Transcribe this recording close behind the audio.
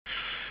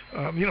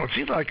It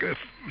seems like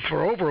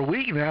for over a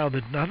week now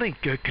that I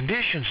think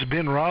conditions have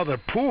been rather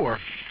poor.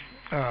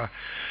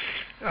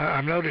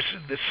 I've noticed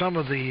that some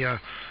of the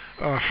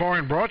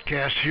foreign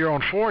broadcasts here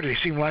on 40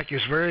 seem like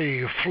it's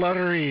very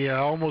fluttery,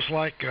 almost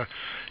like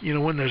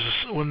when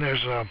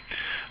there's a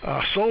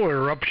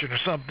solar eruption or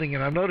something.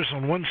 And I've noticed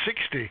on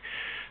 160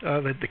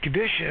 that the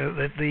condition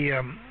that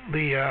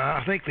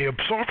I think the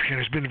absorption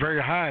has been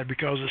very high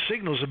because the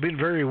signals have been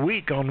very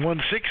weak on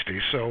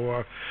 160.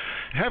 So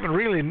haven't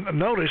really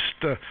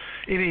noticed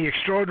any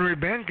extraordinary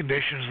band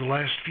conditions the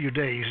last few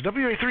days.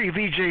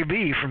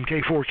 WA3VJB from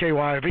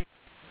K4KYV.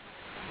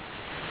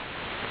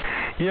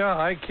 Yeah,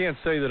 I can't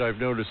say that I've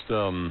noticed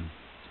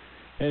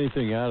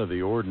anything out of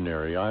the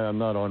ordinary. I'm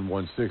not on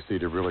 160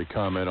 to really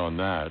comment on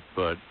that,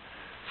 but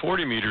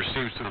 40 meters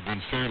seems to have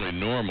been fairly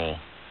normal.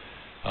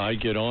 I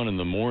get on in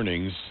the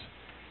mornings,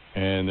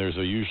 and there's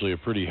usually a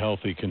pretty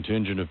healthy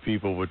contingent of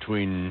people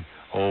between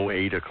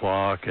 8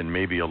 o'clock and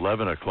maybe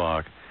 11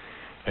 o'clock.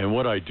 And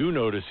what I do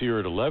notice here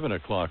at 11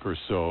 o'clock or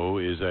so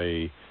is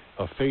a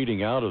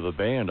fading out of the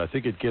band. I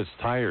think it gets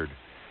tired.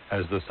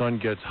 As the sun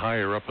gets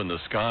higher up in the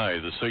sky,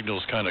 the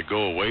signals kind of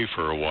go away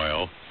for a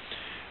while,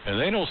 and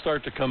they don't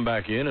start to come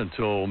back in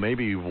until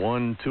maybe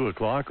 1, 2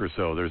 o'clock or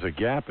so. There's a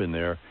gap in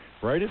there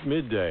right at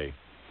midday.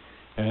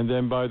 And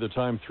then by the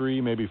time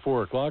 3, maybe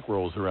 4 o'clock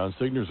rolls around,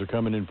 signals are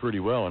coming in pretty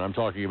well, and I'm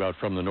talking about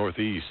from the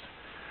northeast.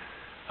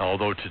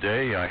 Although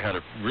today I had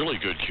a really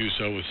good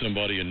QSO with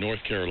somebody in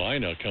North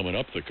Carolina coming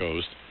up the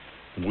coast,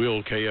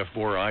 Will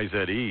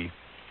KF4IZE.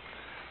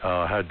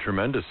 Had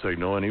tremendous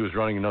signal, and he was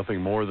running nothing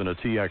more than a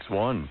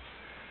TX1.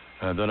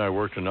 And then I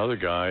worked another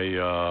guy,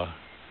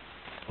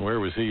 where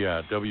was he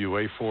at?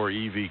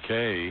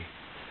 WA4EVK.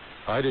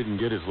 I didn't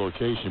get his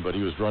location, but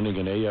he was running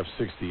an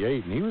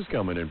AF68, and he was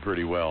coming in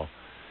pretty well.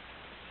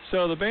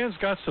 So the band's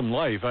got some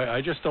life.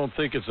 I just don't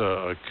think it's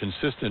a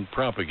consistent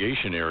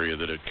propagation area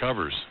that it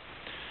covers.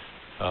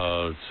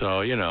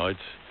 So,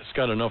 it's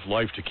got enough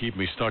life to keep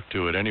me stuck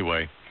to it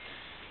anyway.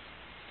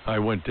 I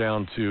went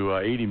down to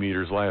 80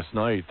 meters last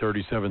night,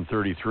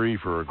 3733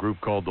 for a group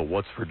called the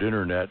What's for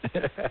Dinner Net.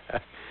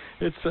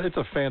 It's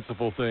a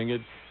fanciful thing.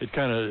 It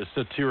kind of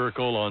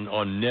satirical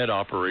on net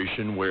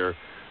operation, where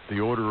the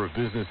order of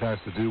business has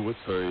to do with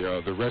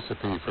the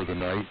recipe for the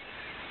night.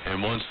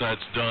 And once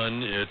that's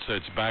done,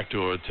 it's back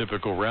to a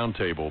typical round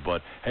table.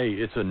 But hey,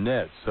 it's a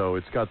net, so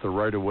it's got the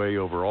right of way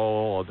over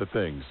all other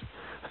things.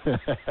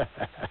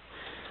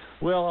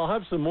 Well, I'll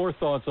have some more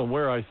thoughts on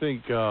where I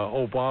think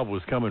old Bob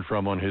was coming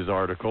from on his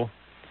article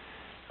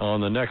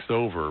on the next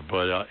over.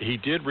 But he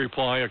did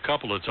reply a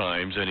couple of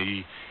times, and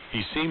he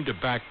seemed to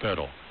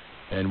backpedal.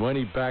 And when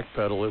he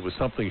backpedaled, it was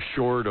something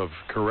short of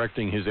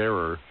correcting his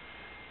error.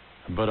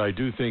 But I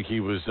do think he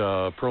was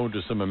prone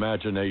to some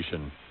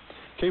imagination.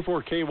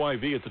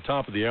 K4KYV at the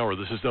top of the hour.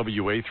 This is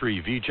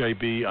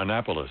WA3VJB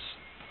Annapolis.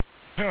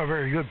 Oh,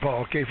 very good,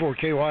 Paul.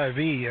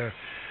 K4KYV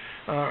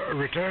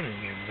returning.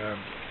 And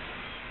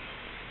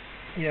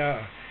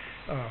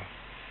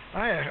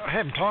I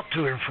hadn't talked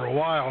to him for a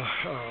while.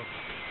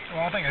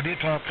 I think I did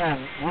talk to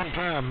him one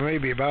time,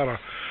 maybe about a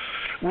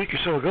week or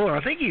so ago.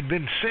 I think he'd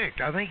been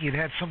sick. I think he'd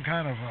had some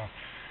kind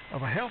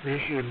of a health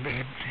issue and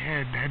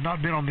had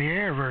not been on the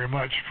air very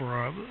much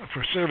for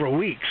several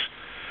weeks.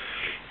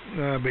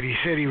 But he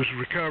said he was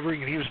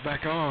recovering and he was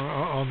back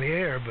on the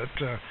air.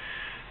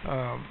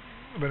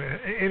 But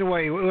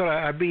anyway,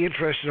 I'd be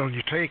interested on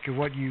your take of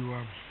what you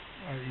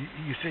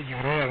said you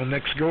would have the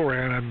next go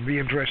around. I'd be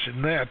interested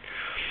in that.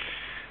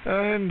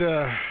 And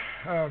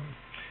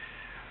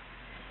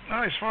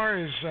as far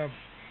as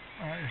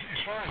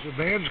the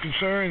band's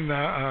concerned,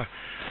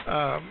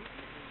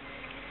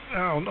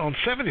 on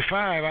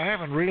 75, I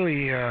haven't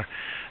really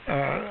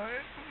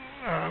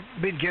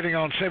been getting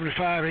on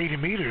 75, 80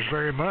 meters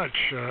very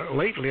much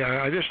lately.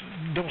 I just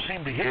don't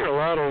seem to hear a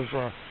lot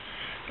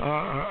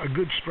of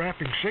good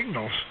strapping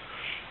signals,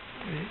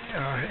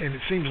 and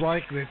it seems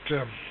like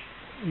that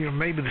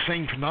maybe the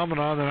same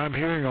phenomenon that I'm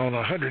hearing on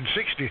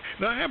 160.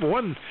 Now I have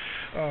one,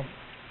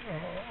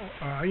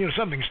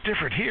 something's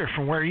different here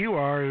from where you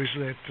are, is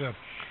that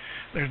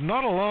there's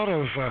not a lot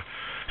of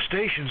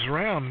stations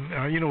around,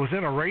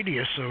 within a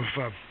radius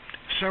of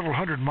several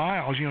hundred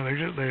miles.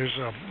 There's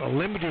a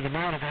limited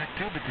amount of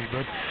activity,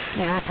 but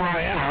up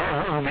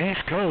on the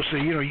East Coast,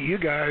 you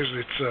guys,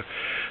 it's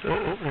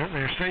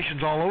there are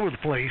stations all over the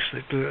place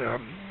that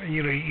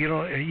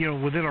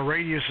within a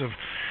radius of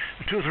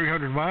 200 or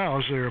 300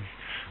 miles, there are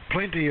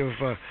plenty of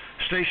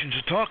stations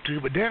to talk to.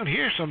 But down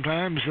here,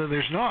 sometimes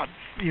there's not.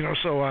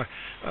 So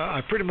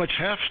I pretty much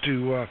have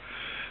to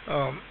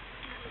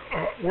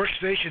work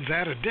stations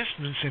at a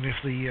distance, and if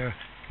the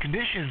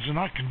conditions are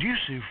not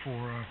conducive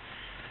for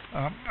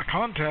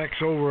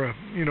contacts over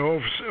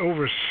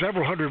over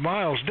several hundred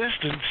miles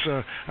distance,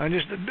 I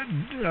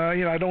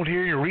don't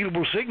hear any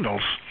readable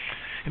signals,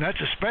 and that's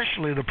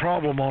especially the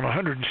problem on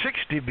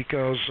 160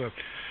 because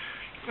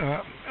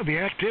the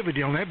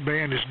activity on that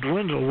band is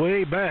dwindled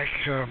way back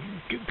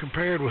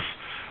compared with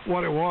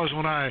what it was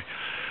when I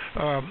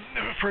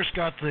first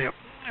got the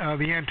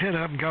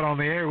antenna up and got on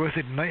the air with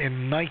it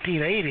in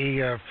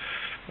 1980.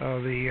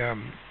 the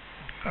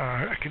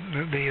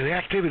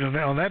activity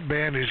on that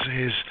band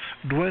is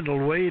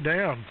dwindled way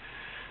down.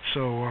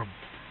 So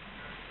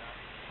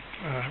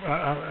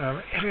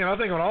I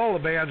think on all the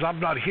bands, I'm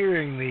not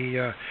hearing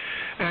the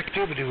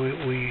activity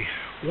we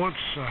once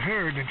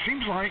heard. It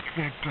seems like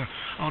that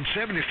on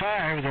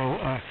 75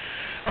 they'll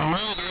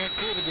allow their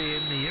activity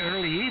in the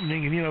early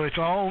evening, and it's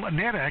all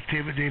net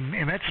activity,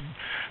 and that's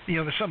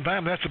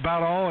sometimes that's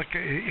about all.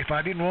 If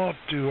I didn't want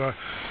to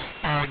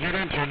get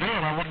into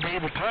net, I wouldn't be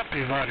able to talk to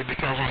anybody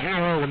because I hear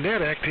all the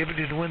net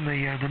activity, and when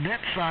the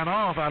nets sign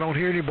off, I don't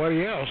hear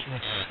anybody else.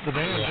 The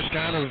band just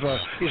kind of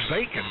is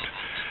vacant.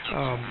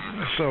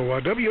 So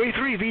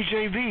WA3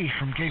 VJV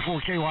from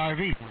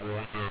K4KYV.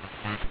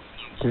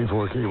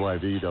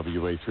 K4KYV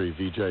WA3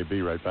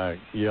 VJB right back.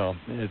 Yeah,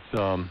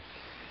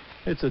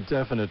 it's a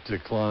definite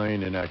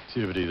decline in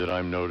activity that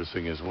I'm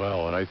noticing as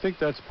well, and I think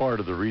that's part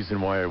of the reason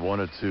why I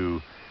wanted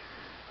to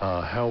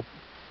help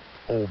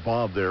old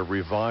Bob there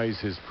revise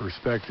his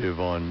perspective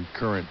on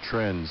current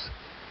trends,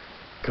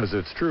 because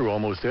it's true,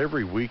 almost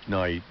every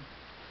weeknight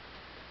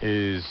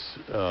is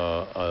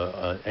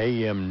an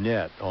AM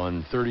net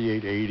on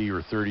 3880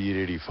 or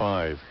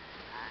 3885,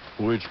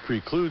 which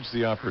precludes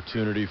the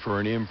opportunity for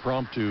an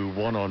impromptu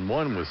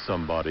one-on-one with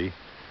somebody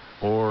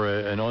or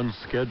an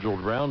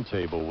unscheduled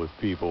roundtable with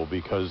people,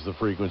 because the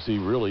frequency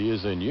really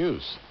is in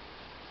use.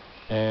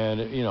 And,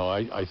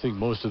 I think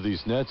most of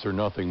these nets are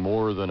nothing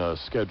more than a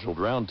scheduled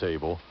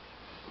roundtable,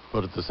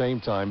 but at the same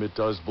time, it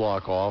does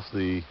block off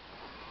the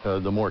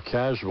more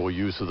casual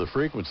use of the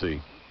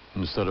frequency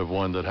instead of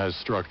one that has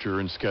structure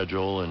and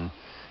schedule and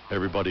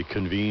everybody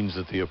convenes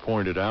at the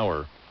appointed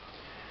hour.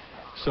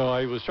 So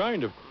I was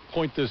trying to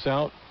point this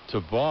out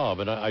to Bob,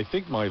 and I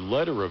think my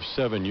letter of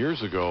 7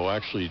 years ago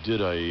actually did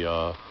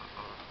a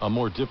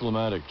more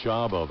diplomatic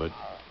job of it.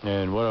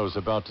 And what I was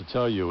about to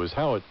tell you is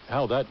how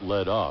that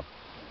led up.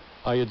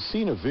 I had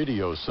seen a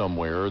video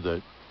somewhere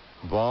that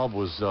Bob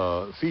was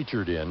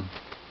featured in,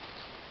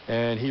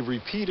 and he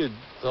repeated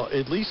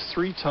at least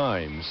 3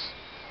 times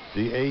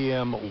the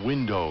AM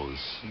windows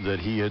that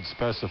he had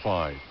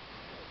specified.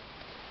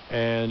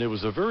 And it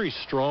was a very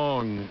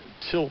strong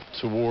tilt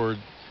toward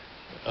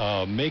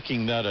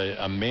making that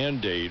a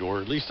mandate,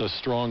 or at least a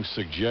strong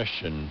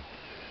suggestion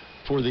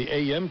for the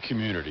AM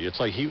community. It's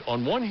like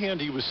on one hand,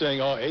 he was saying,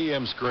 oh,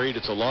 AM's great,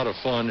 it's a lot of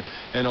fun.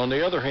 And on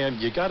the other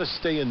hand, you got to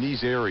stay in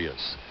these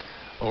areas,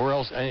 or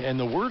else, and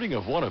the wording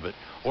of one of it,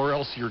 or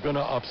else you're going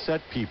to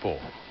upset people,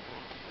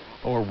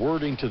 or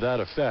wording to that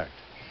effect,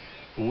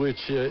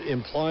 which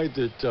implied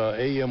that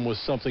AM was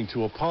something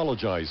to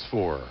apologize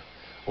for,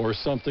 or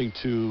something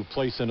to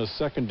place in a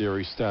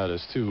secondary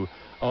status to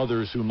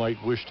others who might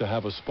wish to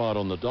have a spot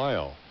on the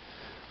dial.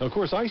 Of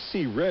course, I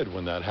see red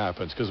when that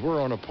happens, because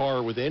we're on a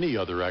par with any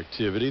other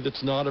activity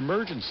that's not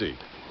emergency.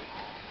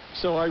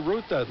 So I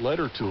wrote that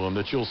letter to him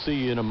that you'll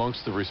see in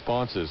amongst the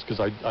responses, because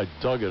I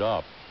dug it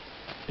up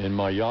in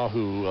my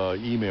Yahoo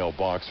email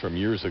box from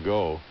years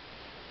ago.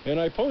 And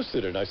I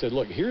posted it. I said,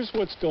 look, here's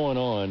what's going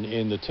on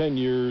in the 10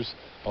 years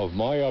of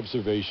my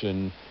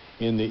observation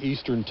in the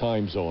Eastern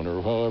time zone,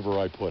 or however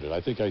I put it.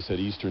 I think I said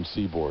Eastern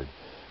Seaboard.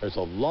 There's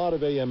a lot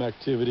of AM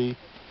activity.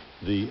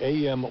 The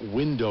AM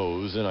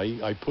windows, and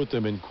I put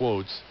them in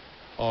quotes,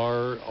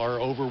 are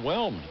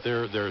overwhelmed.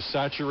 They're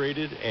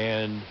saturated,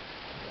 and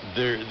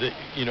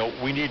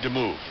we need to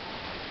move.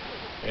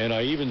 And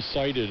I even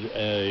cited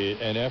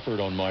an effort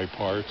on my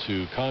part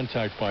to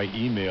contact by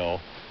email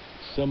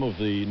some of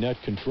the net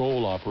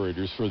control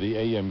operators for the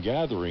AM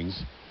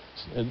gatherings,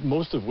 and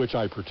most of which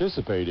I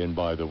participate in,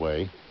 by the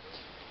way,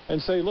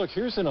 and say, look,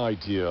 here's an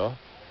idea.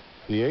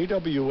 The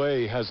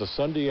AWA has a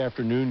Sunday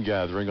afternoon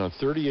gathering on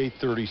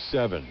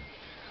 3837.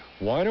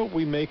 Why don't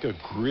we make a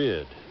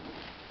grid?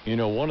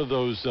 One of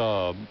those,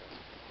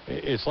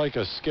 it's like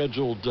a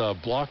scheduled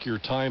block your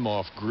time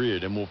off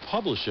grid, and we'll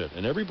publish it.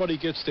 And everybody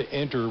gets to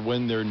enter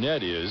when their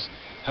net is,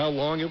 how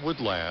long it would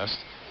last,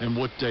 and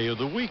what day of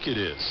the week it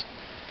is.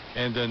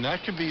 And then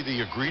that can be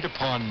the agreed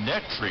upon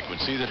net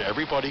frequency that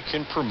everybody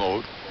can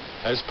promote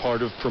as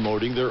part of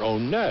promoting their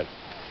own net.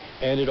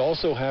 And it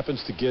also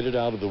happens to get it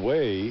out of the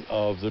way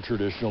of the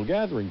traditional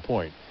gathering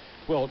point.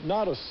 Well,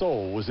 not a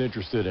soul was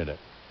interested in it.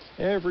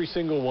 Every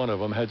single one of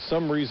them had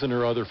some reason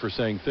or other for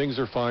saying things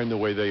are fine the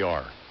way they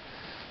are.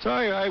 So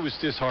I was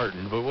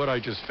disheartened, but what I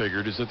just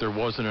figured is that there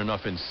wasn't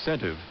enough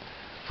incentive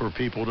for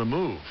people to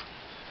move.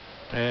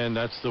 And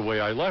that's the way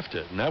I left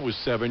it. And that was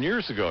 7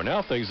 years ago.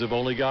 Now things have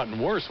only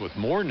gotten worse with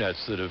more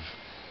nets that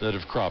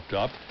have cropped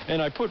up.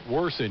 And I put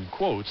worse in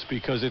quotes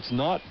because it's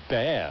not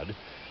bad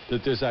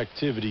that this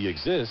activity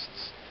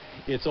exists.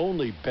 It's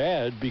only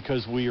bad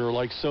because we are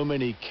like so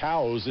many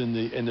cows in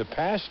the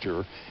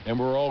pasture, and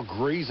we're all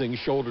grazing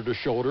shoulder to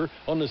shoulder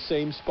on the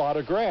same spot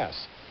of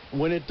grass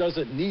when it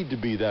doesn't need to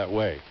be that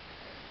way.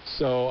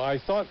 So I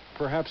thought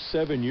perhaps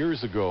 7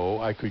 years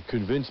ago I could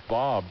convince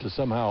Bob to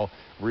somehow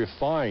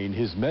refine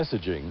his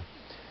messaging,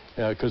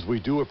 because we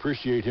do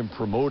appreciate him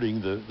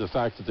promoting the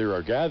fact that there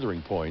are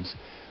gathering points,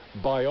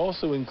 by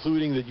also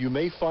including that you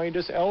may find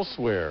us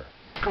elsewhere.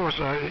 Of course,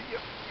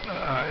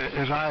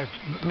 as I've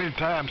many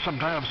times,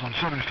 sometimes on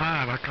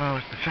 75, I call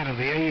it instead of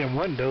the AM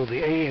window,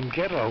 the AM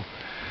ghetto.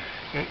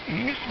 It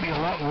used to be a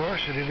lot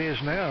worse than it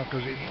is now,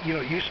 because it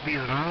used to be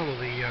that all of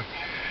the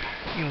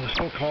the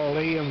so-called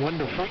AM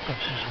window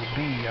frequencies would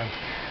be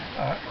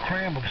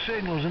crammed with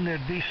signals, and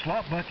there'd be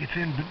slot buckets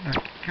in,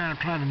 kind of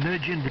trying to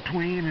nudge in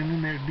between, and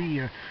then there'd be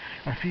a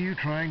few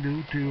trying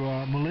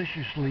to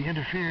maliciously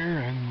interfere,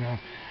 and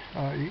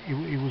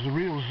it was a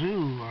real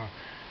zoo.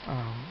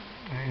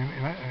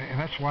 And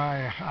that's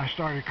why I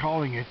started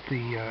calling it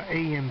the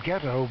AM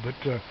ghetto. But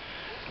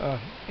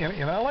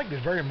and I liked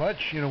it very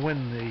much.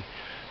 When the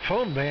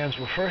phone bands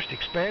were first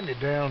expanded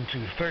down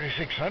to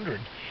 3,600,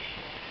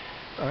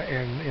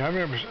 and I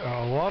remember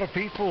a lot of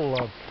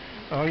people,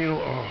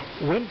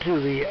 went to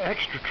the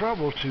extra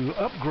trouble to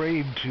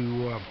upgrade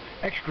to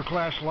extra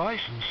class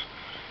license,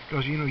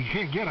 because you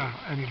can't get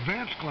an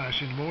advanced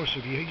class anymore. So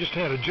if you just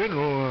had a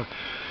general,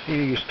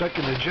 you're stuck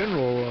in the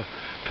general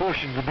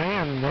portion of the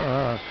band,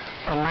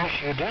 unless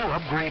you do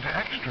upgrade to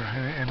extra.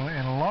 And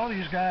a lot of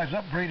these guys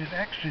upgraded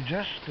extra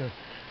just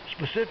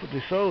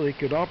specifically so they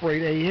could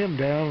operate AM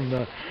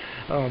down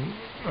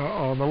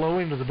on the low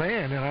end of the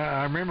band. And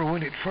I remember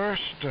when it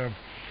first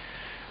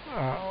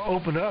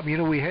opened up,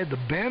 we had the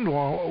band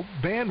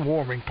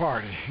warming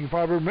party. You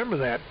probably remember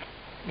that.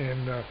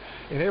 And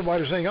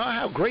everybody was saying, "Oh,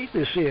 how great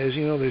this is!"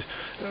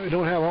 We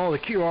don't have all the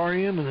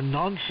QRM and the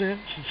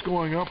nonsense that's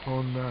going up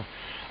on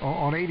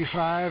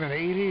 85 and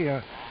 80,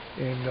 and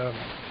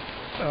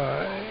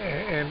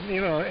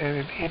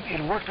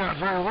it worked out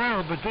very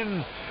well. But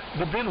then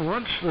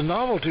once the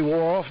novelty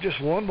wore off, just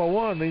one by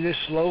one, they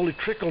just slowly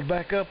trickled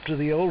back up to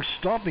the old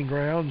stomping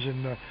grounds,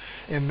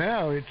 and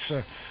now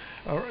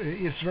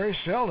it's very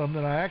seldom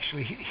that I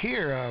actually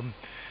hear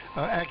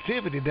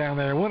activity down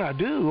there. When I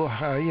do,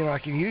 I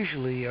can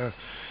usually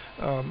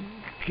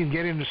can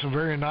get into some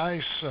very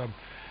nice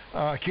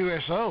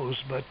QSOs,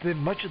 but then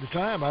much of the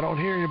time I don't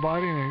hear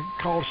anybody, and I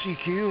call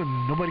CQ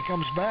and nobody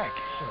comes back.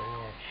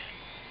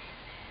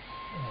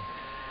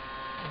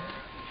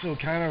 So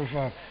kind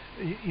of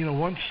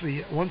once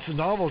the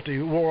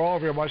novelty wore off,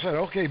 everybody said,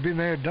 "Okay, been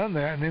there, done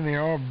that," and then they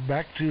are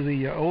back to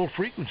the old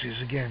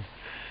frequencies again.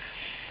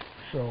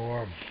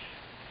 So,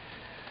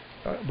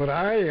 but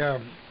I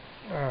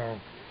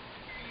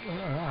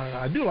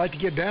do like to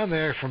get down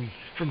there from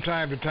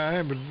time to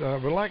time, but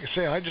like I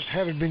say, I just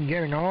haven't been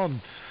getting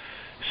on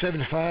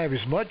 75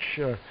 as much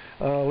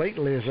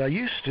lately as I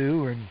used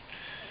to,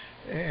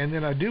 and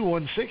then I do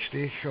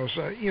 160 because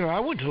I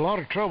went to a lot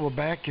of trouble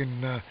back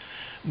in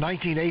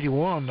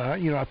 1981.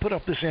 I put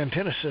up this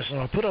antenna system.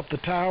 I put up the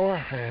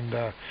tower and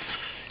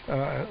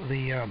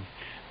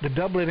the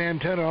doublet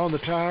antenna on the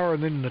tower,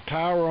 and then the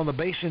tower on the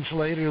base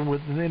insulator,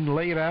 and then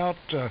laid out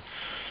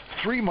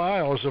 3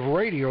 miles of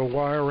radio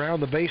wire around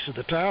the base of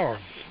the tower.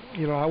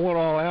 I went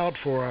all out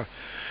for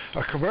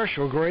a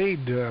commercial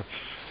grade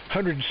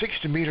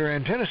 160 meter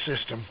antenna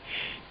system,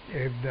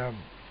 and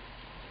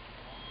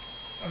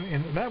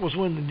that was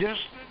when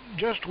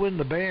just when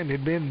the band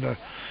had been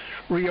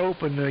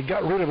reopened. They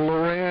got rid of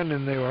Loren,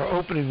 and they were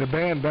opening the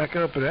band back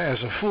up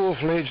as a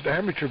full-fledged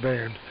amateur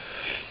band.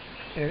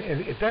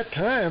 And at that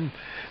time,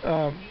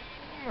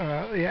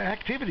 the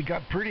activity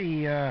got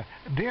pretty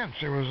dense.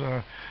 There was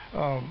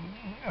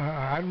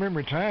I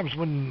remember times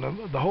when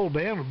the whole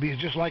band would be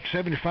just like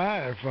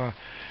 75.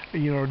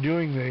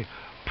 During the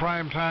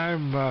prime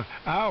time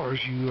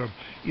hours, you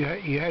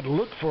had to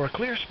look for a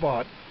clear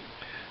spot.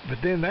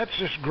 But then that's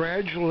just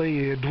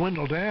gradually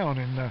dwindled down,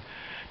 and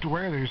to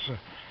where there's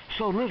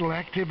so little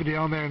activity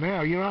on there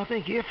now. I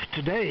think if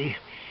today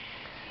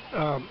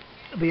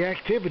the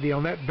activity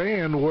on that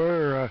band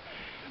were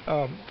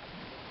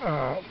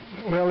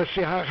well, let's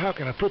see, how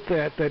can I put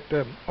that? That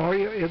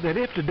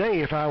if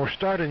today, if I were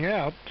starting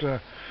out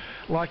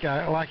like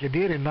I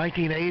did in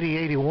 1980,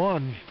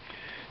 81,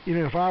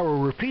 if I were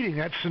repeating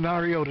that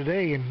scenario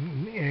today,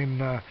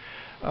 and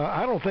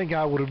I don't think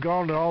I would have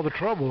gone to all the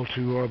trouble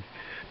to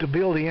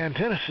build the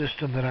antenna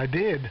system that I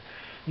did.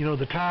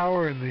 The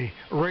tower and the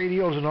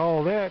radios and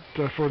all that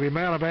for the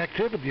amount of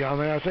activity on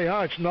there. I say,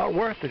 it's not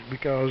worth it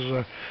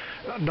because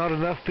not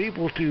enough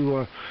people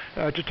to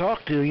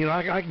talk to.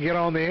 I can get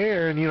on the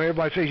air and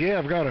everybody says, yeah,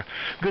 I've got a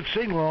good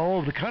signal all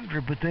over the country,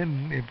 but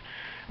then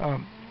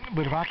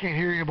if I can't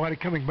hear anybody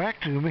coming back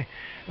to me,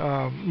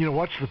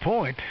 what's the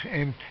point?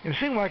 And it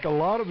seems like a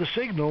lot of the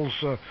signals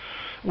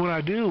when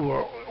I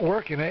do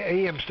work in an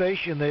AM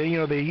station, they're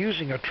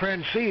using a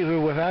transceiver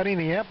without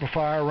any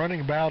amplifier,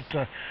 running about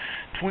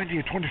 20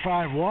 or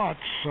 25 watts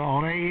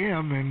on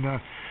AM,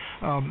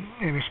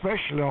 and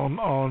especially on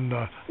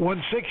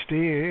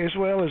 160 as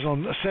well as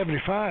on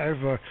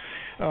 75.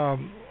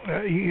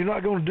 You're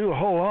not going to do a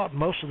whole lot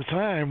most of the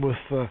time with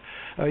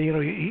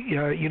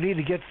you need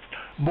to get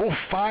more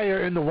fire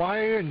in the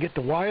wire and get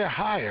the wire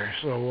higher.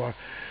 So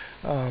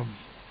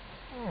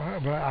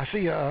but I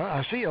see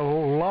a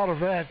lot of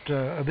that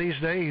these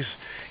days.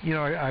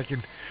 I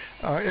can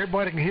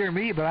everybody can hear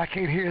me, but I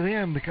can't hear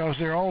them because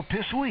they're all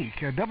piss weak.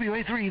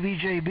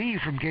 WA3VJB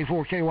from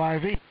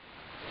K4KYV.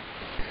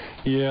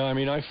 Yeah, I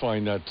mean, I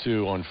find that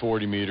too on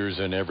 40 meters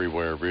and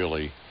everywhere,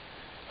 really.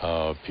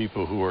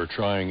 People who are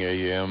trying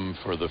AM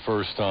for the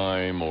first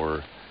time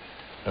or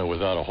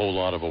without a whole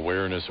lot of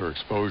awareness or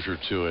exposure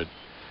to it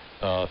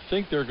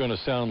think they're going to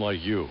sound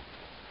like you.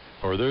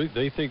 Or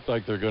they think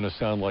like they're going to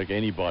sound like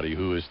anybody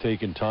who has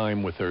taken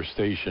time with their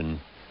station,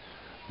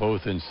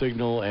 both in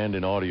signal and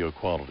in audio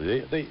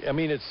quality. I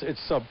mean,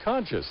 it's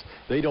subconscious.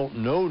 They don't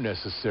know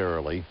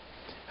necessarily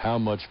how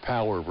much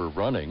power we're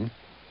running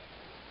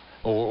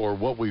or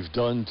what we've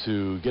done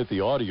to get the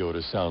audio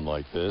to sound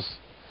like this.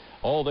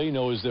 All they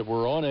know is that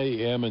we're on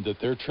AM and that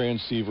their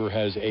transceiver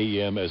has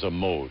AM as a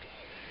mode.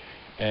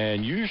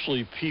 And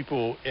usually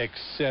people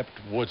accept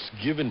what's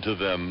given to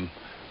them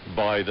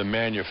by the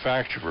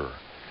manufacturer,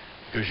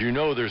 because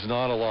there's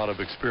not a lot of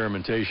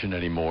experimentation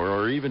anymore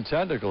or even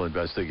technical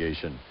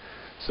investigation.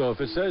 So if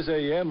it says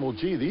AM, well,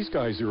 gee, these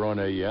guys are on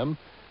AM,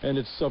 and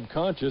it's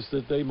subconscious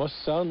that they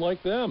must sound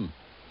like them.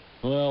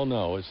 Well,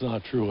 no, it's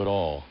not true at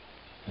all.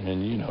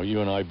 And,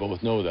 you and I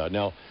both know that.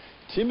 Now,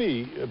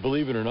 Timmy,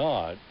 believe it or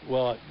not,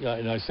 well,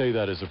 and I say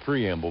that as a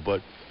preamble,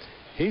 but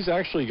he's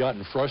actually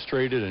gotten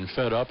frustrated and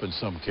fed up in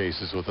some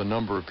cases with a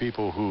number of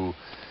people who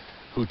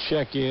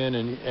check in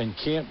and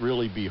can't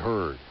really be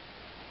heard.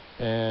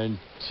 And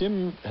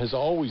Tim has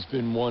always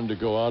been one to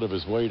go out of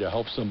his way to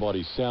help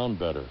somebody sound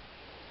better.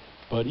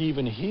 But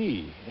even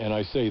he, and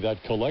I say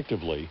that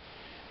collectively,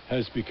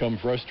 has become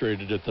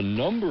frustrated at the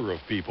number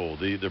of people,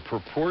 the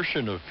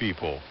proportion of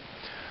people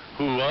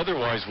who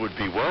otherwise would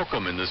be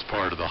welcome in this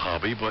part of the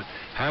hobby, but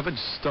haven't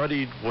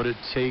studied what it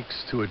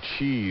takes to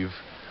achieve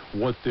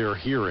what they're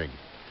hearing.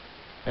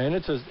 And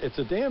it's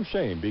a damn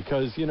shame,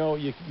 because,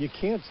 you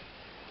can't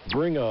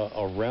bring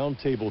a round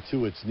table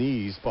to its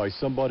knees by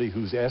somebody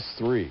who's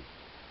S3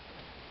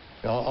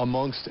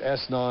 amongst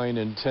S9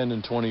 and 10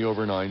 and 20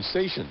 over 9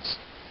 stations.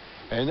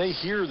 And they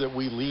hear that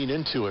we lean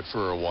into it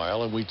for a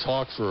while and we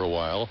talk for a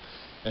while.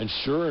 And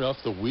sure enough,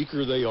 the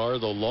weaker they are,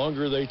 the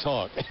longer they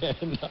talk.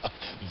 And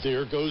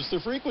there goes the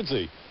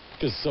frequency.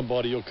 Because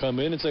somebody will come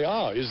in and say,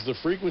 is the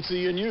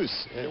frequency in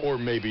use? Or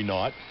maybe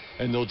not.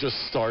 And they'll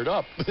just start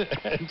up.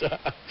 And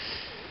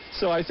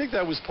so I think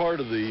that was part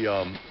of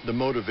the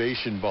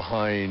motivation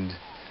behind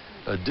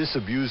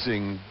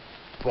disabusing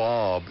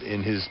Bob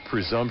in his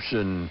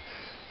presumption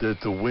that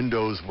the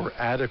windows were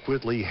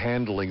adequately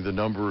handling the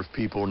number of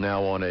people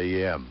now on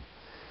AM,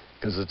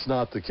 because it's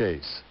not the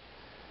case.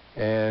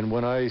 And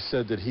when I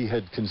said that he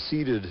had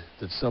conceded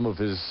that some of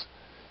his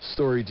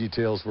story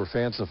details were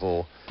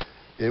fanciful,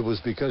 it was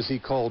because he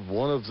called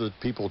one of the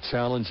people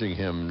challenging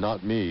him,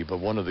 not me, but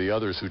one of the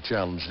others who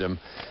challenged him,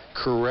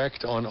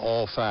 correct on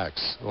all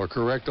facts, or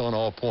correct on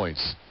all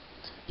points.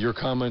 Your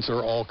comments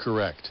are all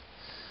correct.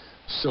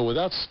 So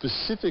without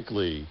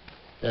specifically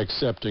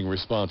accepting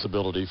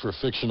responsibility for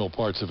fictional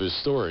parts of his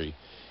story,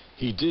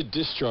 he did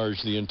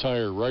discharge the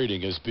entire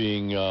writing as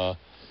being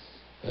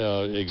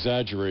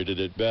exaggerated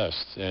at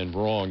best and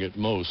wrong at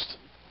most.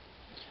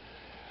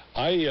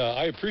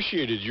 I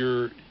appreciated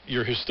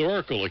your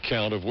historical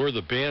account of where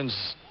the bands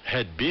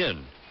had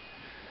been.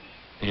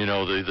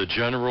 The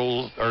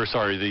general, or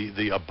sorry,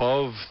 the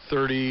above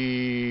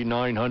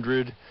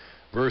 3,900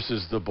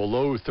 versus the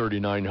below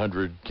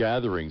 3,900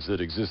 gatherings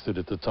that existed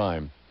at the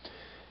time,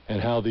 and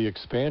how the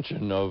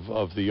expansion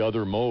of the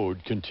other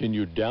mode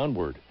continued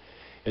downward.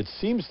 It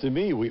seems to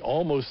me we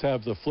almost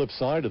have the flip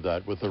side of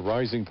that with the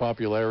rising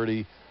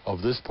popularity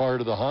of this part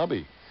of the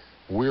hobby.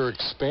 We're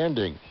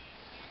expanding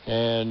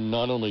and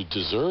not only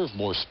deserve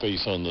more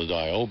space on the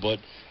dial, but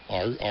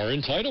are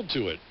entitled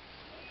to it.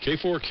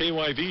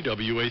 K4KYV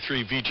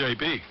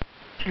WA3VJB.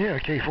 Yeah,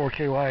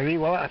 K4KYV.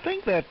 Well, I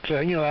think that,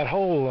 that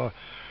whole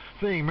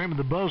thing, remember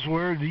the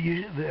buzzword,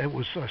 it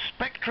was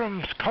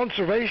spectrum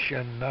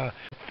conservation. That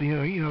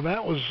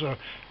was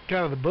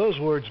kind of the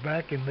buzzwords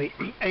back in the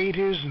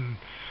 80s and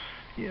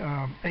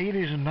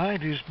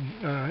 90s,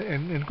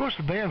 and of course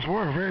the bands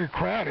were very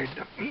crowded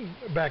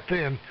back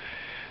then.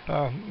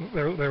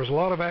 There was a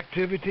lot of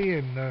activity,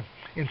 and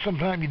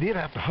sometimes you did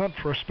have to hunt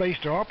for a space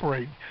to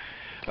operate.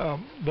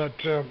 But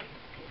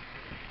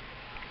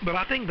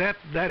I think that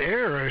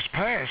era is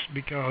past,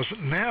 because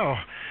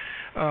now,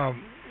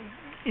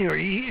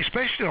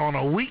 especially on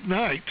a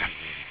weeknight,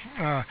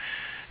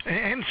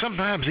 and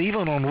sometimes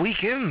even on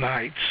weekend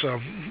nights,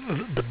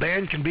 the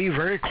band can be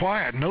very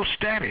quiet, no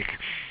static.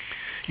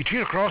 You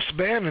tune across the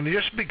band and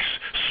there's just big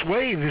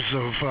swathes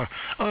of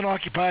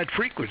unoccupied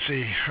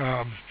frequency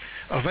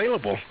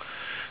available.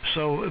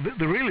 So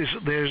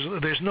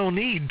there's no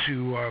need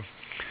to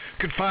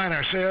confine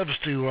ourselves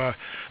to a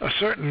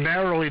certain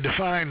narrowly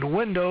defined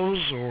windows,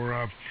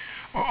 or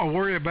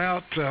worry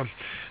about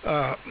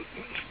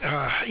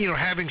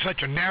having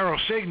such a narrow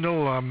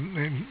signal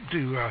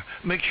to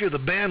make sure the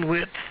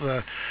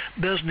bandwidth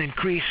doesn't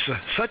increase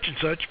such and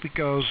such,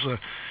 because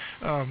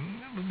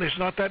there's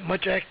not that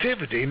much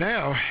activity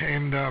now.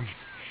 And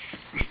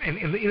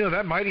and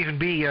that might even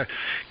be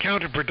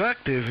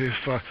counterproductive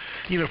if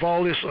if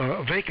all this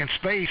vacant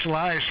space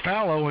lies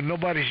fallow and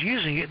nobody's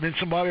using it. Then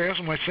somebody else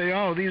might say,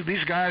 oh,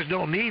 these guys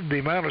don't need the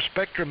amount of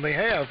spectrum they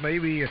have.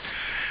 Maybe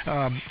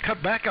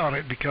cut back on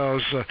it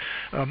because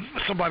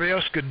somebody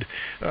else could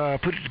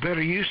put it to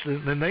better use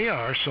than they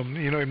are. So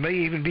it may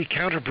even be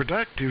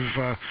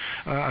counterproductive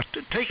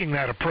taking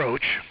that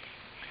approach.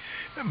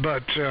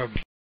 But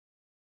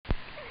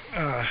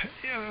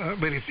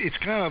it's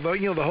kind of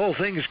the whole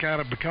thing has kind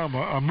of become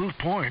a moot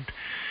point,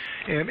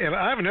 and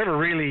I've never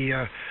really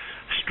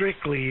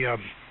strictly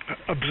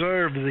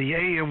observed the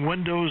AM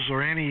windows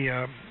or any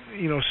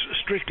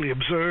strictly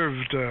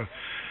observed say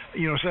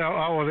you're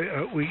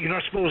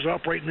not supposed to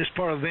operate in this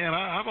part of the van.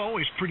 I've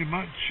always pretty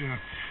much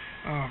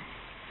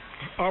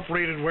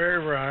operated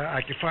wherever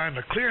I could find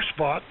a clear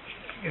spot,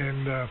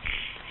 and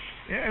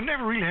I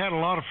never really had a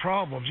lot of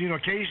problems.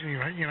 Occasionally,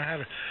 I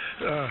had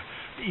a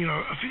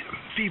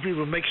few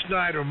people make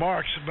snide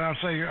remarks about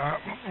saying,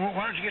 well,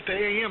 why don't you get the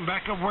AM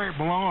back up where it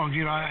belongs?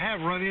 I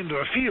have run into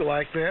a few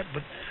like that,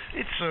 but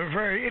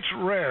it's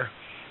rare,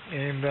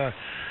 and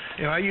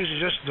I usually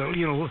just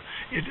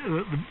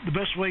the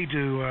best way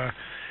to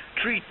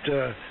treat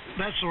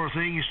that sort of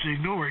thing is to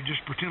ignore it,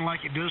 just pretend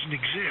like it doesn't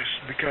exist.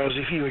 Because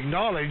if you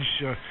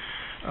acknowledge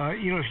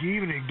if you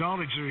even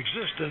acknowledge their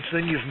existence,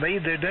 then you've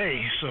made their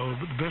day. So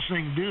the best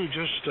thing to do is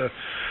just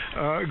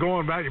go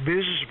on about your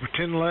business and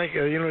pretend like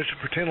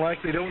pretend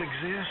like they don't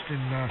exist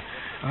and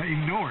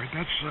ignore it.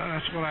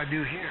 That's what I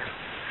do here.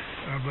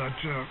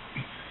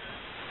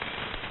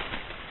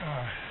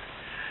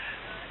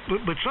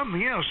 But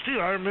something else too.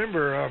 I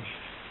remember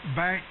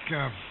back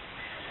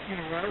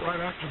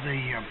right after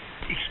they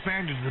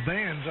expanded the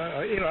bands.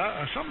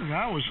 Something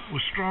I was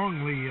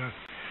strongly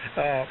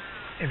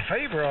in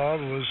favor of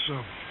was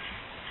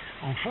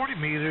on 40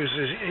 meters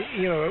is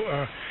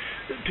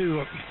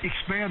to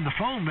expand the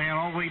phone band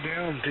all the way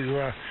down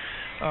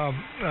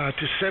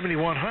to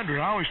 7100.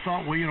 I always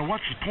thought, well,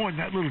 what's the point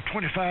in that little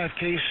 25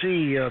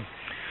 kc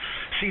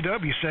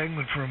CW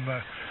segment from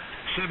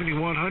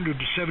 7100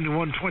 to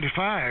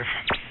 7125?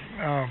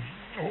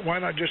 Why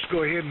not just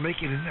go ahead and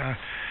make it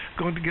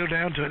going to go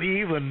down to an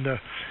even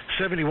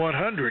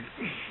 7100?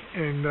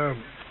 And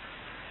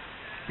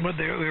but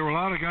there were a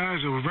lot of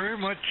guys that were very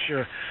much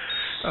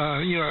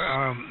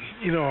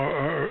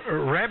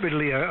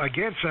rabidly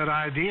against that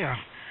idea.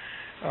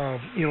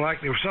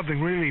 Like there was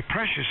something really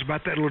precious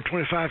about that little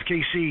 25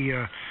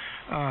 kc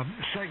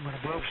segment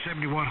above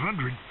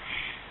 7100.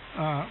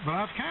 But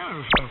I've kind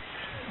of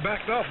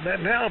backed off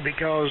that now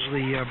because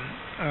the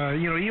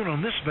even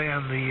on this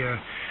band the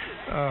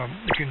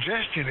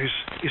congestion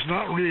is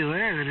not really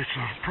there that it's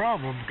a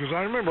problem. Because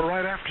I remember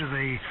right after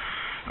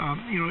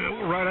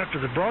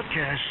the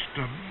broadcast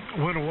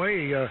went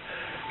away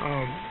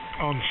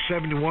on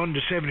 71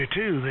 to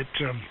 72, that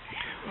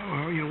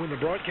when the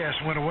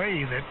broadcast went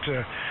away,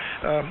 that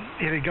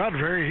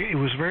it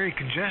was very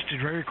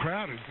congested, very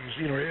crowded, because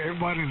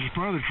everybody and his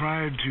brother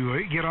tried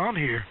to get on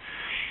here.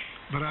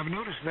 But I've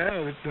noticed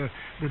now that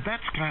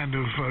that's kind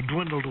of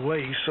dwindled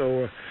away.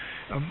 So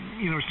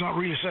it's not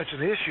really such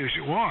an issue as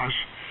it was.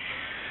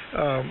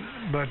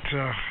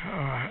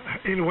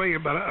 Anyway,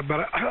 but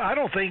I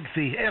don't think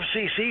the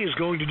FCC is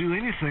going to do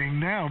anything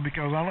now,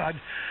 because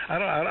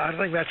I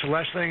think that's the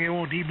last thing they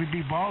won't even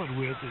be bothered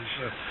with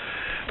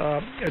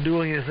is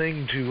doing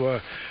anything to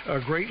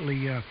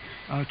greatly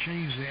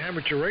change the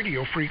amateur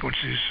radio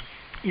frequencies.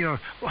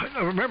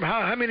 Remember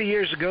how many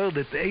years ago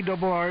that the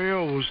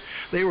ARRL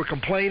they were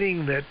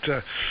complaining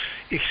that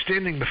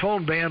extending the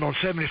phone band on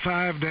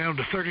 75 down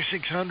to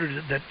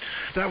 3600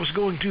 that was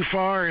going too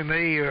far, and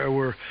they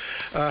were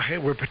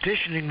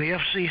petitioning the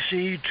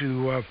FCC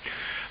to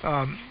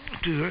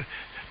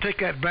take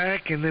that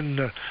back and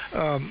then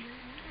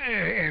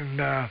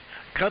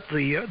cut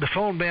the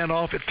phone band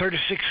off at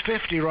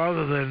 3650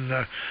 rather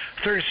than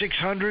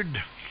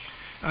 3600.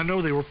 I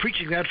know they were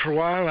preaching that for a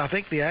while. I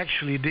think they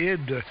actually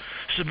did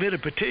submit a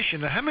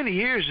petition. Now, how many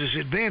years has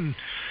it been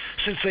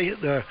since they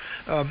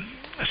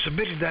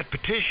submitted that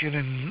petition,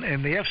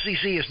 and the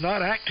FCC has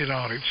not acted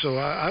on it? So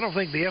I don't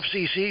think the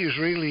FCC is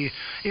really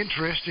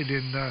interested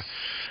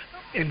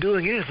in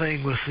doing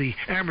anything with the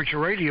amateur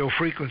radio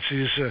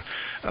frequencies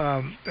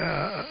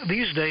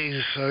these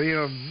days.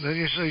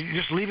 They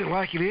just leave it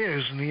like it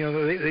is, and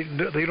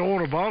they don't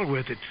want to bother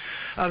with it.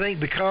 I think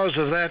because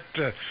of that,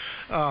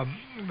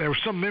 there was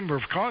some member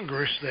of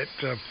Congress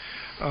that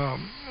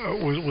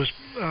was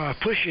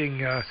pushing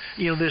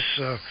this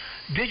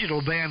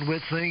digital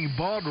bandwidth thing,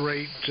 baud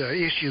rate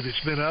issue that's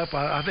been up.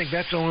 I think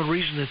that's the only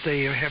reason that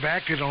they have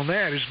acted on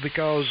that, is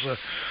because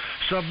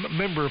some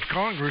member of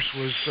Congress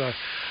was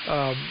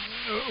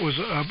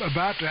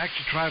about to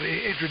actually try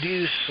to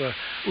introduce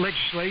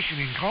legislation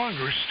in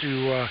Congress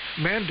to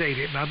mandate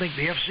it, and I think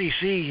the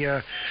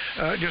FCC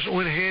just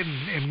went ahead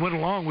and went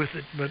along with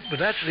it. But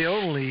that's the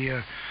only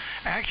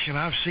action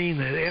I've seen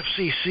the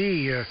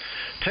FCC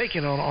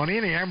taking on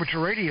any amateur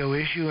radio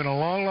issue in a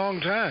long,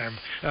 long time.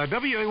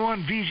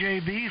 WA1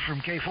 VJB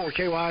from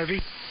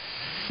K4KYV.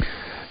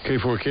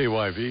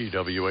 K4KYV,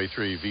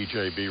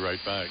 WA3VJB, right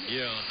back.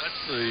 Yeah,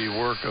 that's the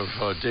work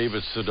of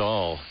David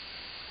Siddall,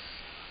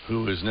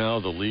 who is now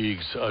the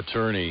league's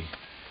attorney.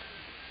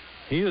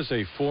 He is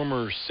a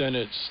former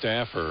Senate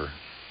staffer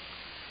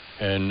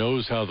and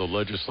knows how the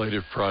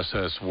legislative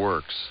process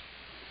works,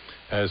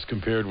 as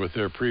compared with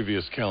their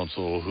previous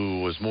counsel,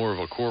 who was more of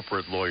a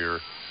corporate lawyer,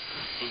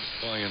 whose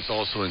clients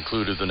also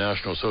included the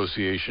National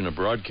Association of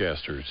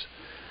Broadcasters.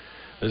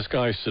 This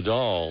guy,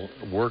 Siddall,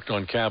 worked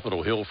on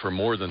Capitol Hill for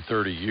more than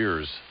 30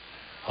 years.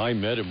 I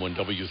met him when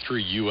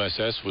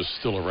W3USS was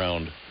still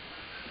around.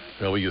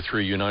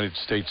 W3 United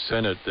States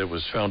Senate that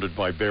was founded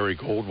by Barry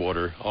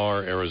Goldwater,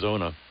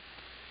 Arizona.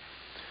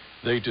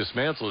 They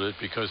dismantled it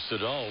because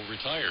Siddall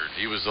retired.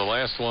 He was the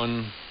last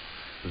one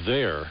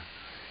there.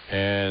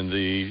 And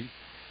the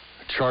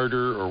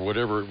charter or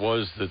whatever it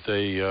was that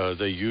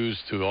they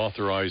used to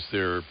authorize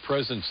their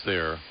presence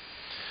there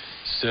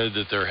said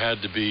that there had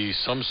to be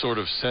some sort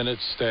of Senate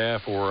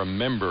staff or a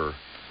member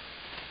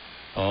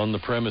on the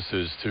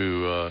premises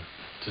to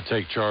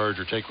take charge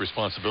or take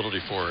responsibility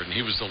for it, and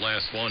he was the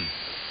last one.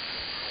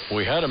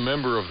 We had a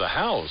member of the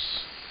House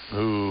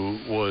who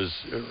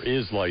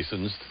is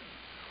licensed,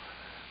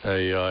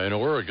 an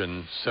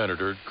Oregon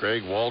senator,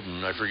 Greg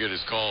Walden, I forget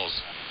his calls,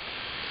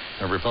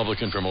 a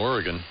Republican from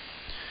Oregon,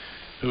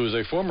 who is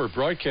a former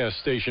broadcast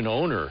station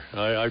owner.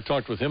 I've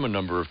talked with him a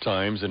number of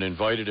times and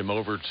invited him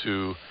over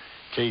to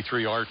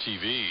K3RTV,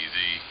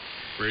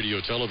 the Radio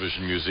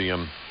Television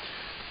Museum,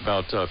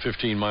 about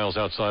 15 miles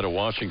outside of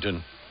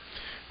Washington.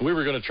 We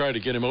were going to try to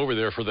get him over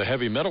there for the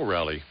heavy metal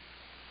rally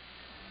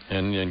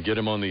and get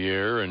him on the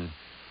air and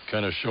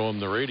kind of show him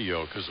the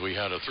radio, because we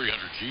had a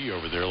 300G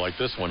over there like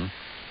this one,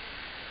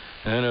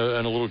 and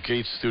a little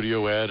Gates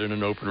studio ad and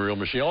an open reel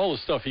machine, all the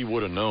stuff he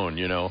would have known,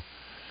 you know.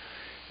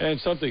 And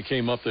something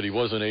came up that he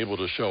wasn't able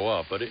to show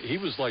up. But he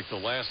was like the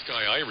last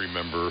guy I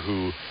remember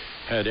who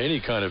had any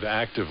kind of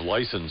active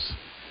license.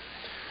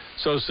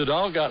 So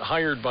Siddall got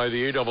hired by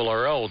the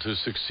ARRL to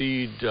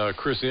succeed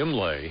Chris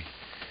Imlay.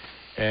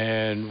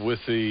 And with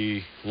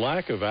the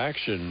lack of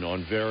action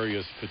on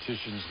various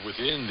petitions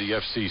within the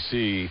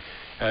FCC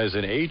as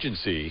an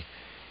agency,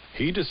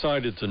 he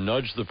decided to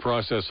nudge the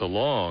process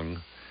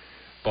along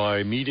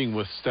by meeting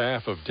with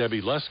staff of Debbie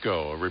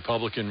Lesko, a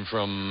Republican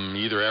from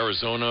either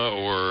Arizona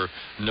or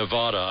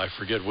Nevada, I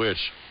forget which,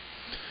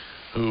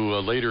 who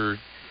later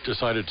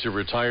decided to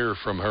retire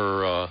from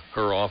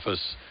her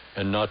office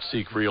and not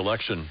seek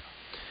re-election.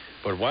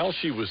 But while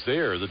she was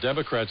there, the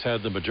Democrats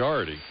had the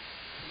majority,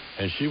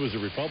 and she was a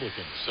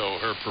Republican, so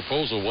her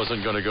proposal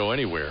wasn't going to go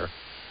anywhere.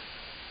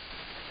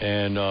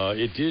 And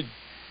it did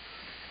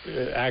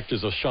act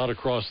as a shot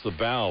across the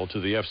bow to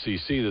the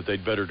FCC that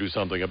they'd better do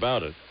something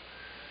about it.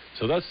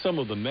 So that's some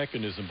of the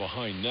mechanism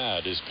behind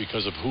that, is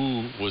because of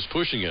who was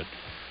pushing it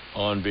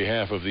on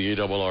behalf of the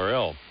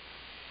ARRL.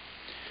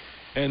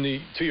 And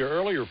to your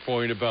earlier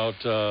point about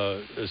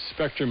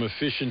spectrum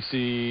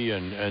efficiency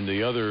and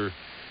the other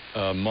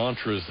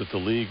mantras that the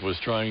league was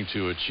trying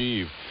to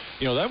achieve,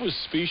 you know, that was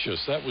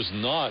specious. That was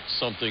not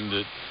something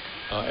that,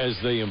 as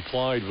they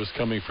implied, was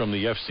coming from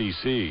the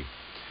FCC.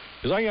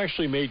 Because I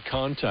actually made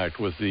contact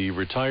with the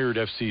retired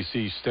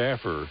FCC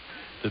staffer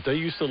that they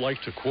used to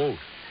like to quote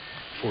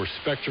for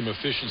spectrum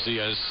efficiency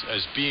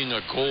as being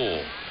a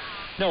goal.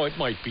 Now, it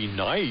might be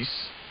nice,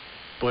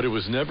 but it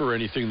was never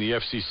anything the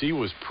FCC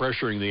was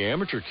pressuring the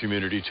amateur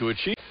community to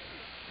achieve.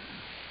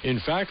 In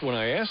fact, when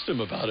I asked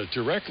him about it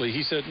directly,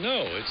 he said,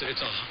 no, it's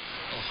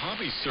a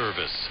hobby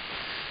service.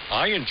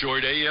 I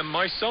enjoyed AM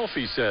myself,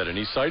 he said, and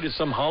he cited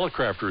some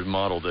Holocrafter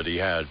model that he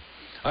had.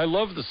 I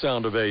love the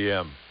sound of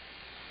AM,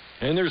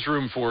 and there's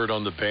room for it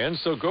on the band,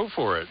 so go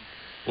for it,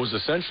 was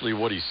essentially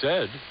what he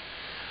said.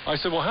 I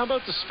said, well, how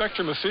about the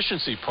spectrum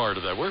efficiency part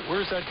of that?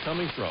 Where's that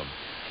coming from?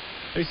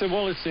 They said,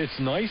 well, it's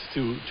nice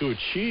to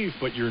achieve,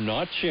 but you're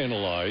not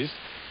channelized,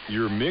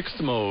 you're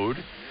mixed mode,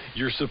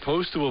 you're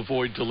supposed to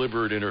avoid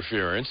deliberate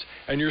interference,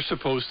 and you're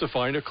supposed to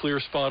find a clear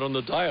spot on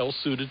the dial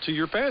suited to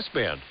your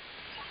passband.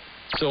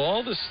 So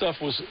all this stuff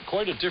was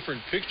quite a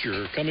different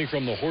picture coming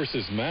from the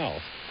horse's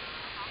mouth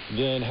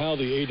than how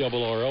the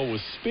ARRL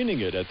was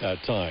spinning it at that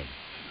time.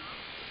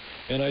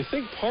 And I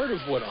think part of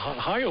what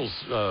Heil's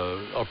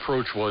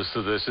approach was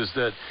to this is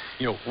that,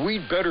 you know,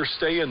 we'd better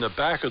stay in the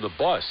back of the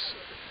bus,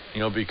 you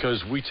know,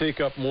 because we take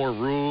up more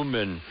room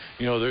and,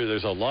 you know,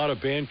 there's a lot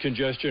of band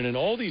congestion and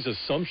all these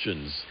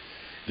assumptions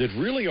that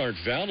really aren't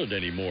valid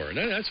anymore. And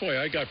that's why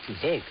I got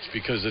provoked,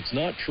 because it's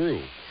not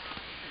true.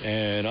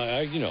 And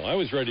I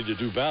was ready to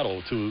do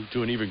battle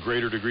to an even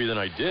greater degree than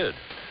I did.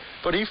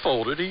 But he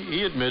folded.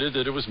 He admitted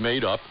that it was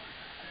made up.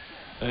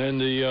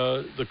 And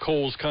the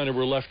coals kind of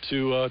were left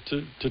to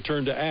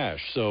turn to ash,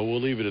 so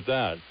we'll leave it at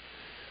that.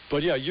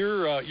 But yeah,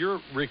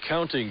 your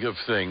recounting of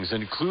things,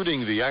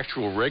 including the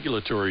actual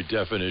regulatory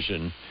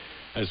definition,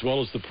 as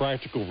well as the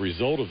practical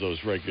result of those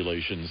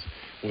regulations,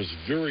 was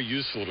very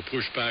useful to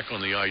push back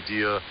on the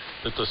idea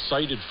that the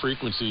cited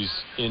frequencies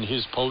in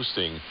his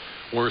posting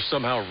or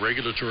somehow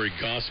regulatory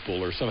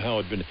gospel, or somehow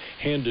had been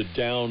handed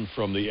down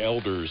from the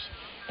elders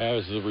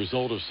as the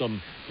result of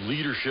some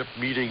leadership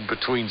meeting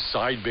between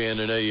sideband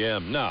and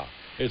AM. No,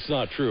 it's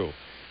not true.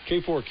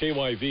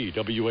 K4KYV,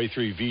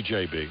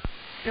 WA3VJB.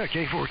 Yeah,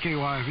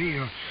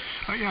 K4KYV.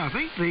 Yeah, I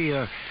think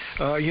the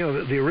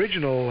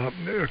original,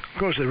 of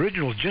course, the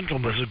original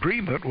gentleman's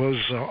agreement was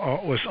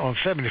on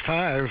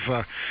 75.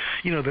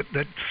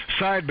 That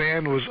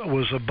sideband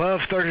was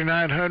above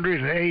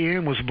 3,900 and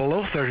AM was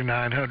below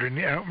 3,900.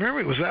 I remember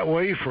it was that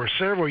way for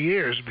several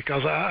years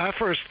because I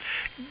first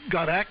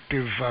got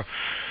active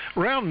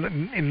around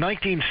in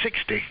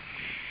 1960,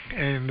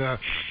 and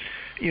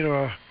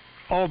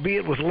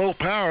albeit with low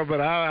power, but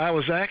I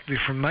was active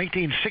from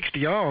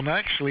 1960 on.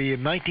 Actually,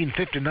 in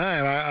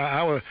 1959,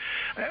 I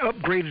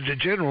upgraded to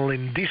general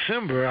in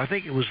December. I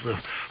think it was the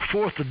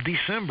 4th of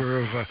December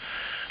of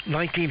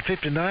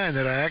 1959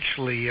 that I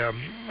actually,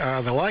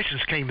 the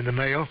license came in the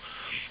mail.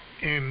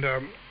 And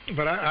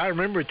but I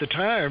remember at the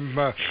time,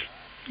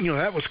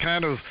 that was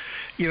kind of,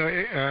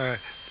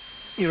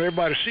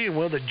 everybody seeing,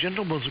 well, the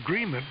gentleman's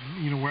agreement,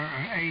 where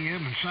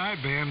AM and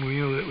sideband,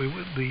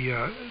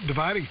 the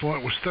dividing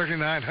point was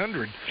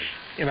 3,900,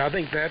 and I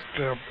think that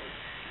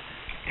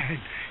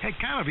had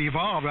kind of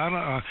evolved.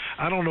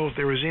 I don't know if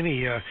there was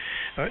any,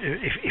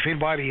 if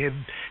anybody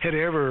had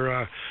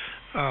ever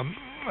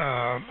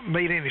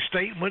made any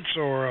statements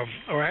or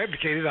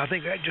advocated. I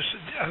think it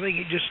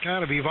just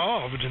kind of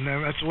evolved, and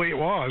that's the way it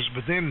was.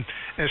 But then,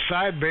 as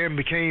sideband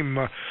became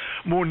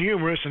more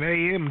numerous and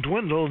AM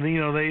dwindled,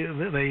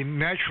 they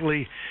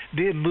naturally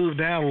did move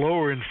down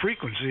lower in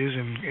frequencies,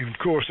 and of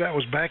course that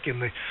was back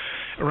in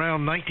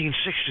around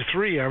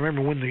 1963. I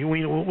remember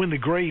when the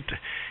great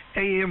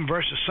AM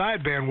versus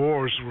sideband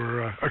wars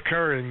were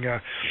occurring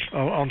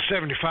on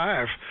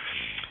 75.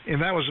 And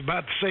that was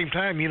about the same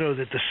time,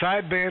 that the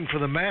sideband for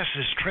the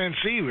masses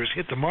transceivers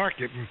hit the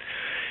market,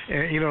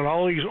 and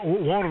all these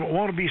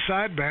wannabe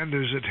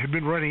sidebanders that had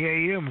been running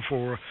AM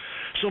for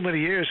so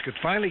many years could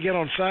finally get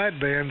on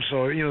sideband.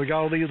 So they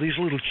got all these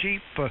little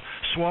cheap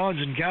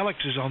swans and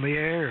galaxies on the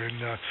air,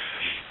 and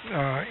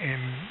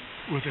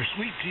with their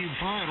sweet team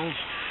finals,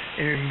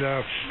 and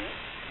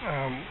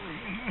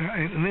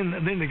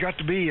then there got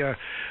to be a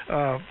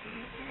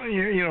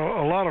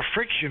lot of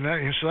friction,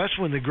 and so that's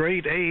when the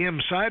great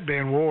AM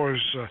sideband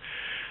wars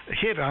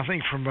hit. I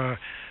think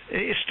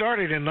it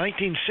started in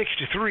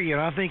 1963,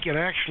 and I think it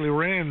actually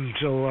ran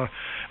until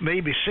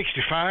maybe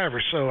 65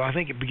 or so. I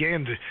think it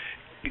began to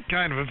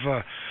kind of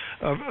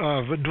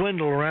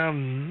dwindle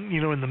around,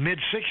 in the mid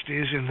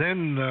 60s, and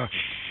then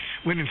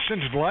when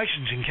incentive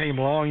licensing came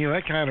along,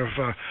 that kind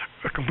of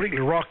completely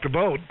rocked the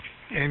boat.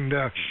 And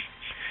I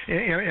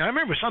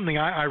remember something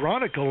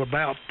ironical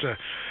about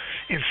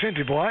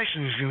incentive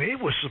licensing. It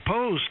was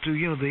supposed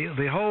to,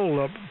 the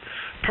whole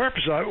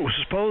purpose of it was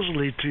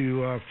supposedly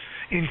to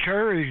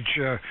encourage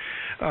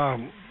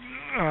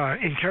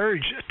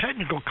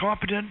technical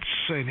competence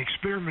and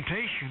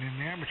experimentation in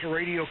the amateur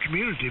radio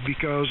community,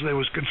 because there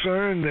was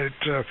concern that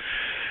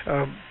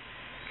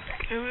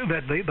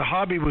the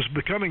hobby was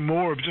becoming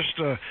more of just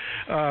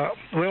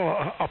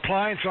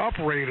appliance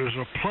operators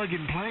or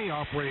plug-and-play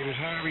operators,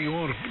 however you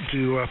want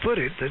to put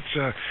it.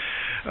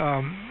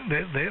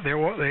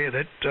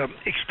 That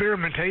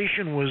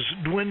experimentation was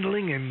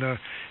dwindling, and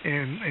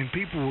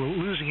people were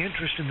losing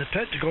interest in the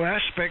technical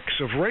aspects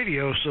of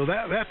radio. So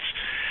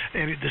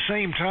and at the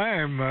same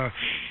time,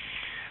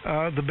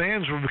 the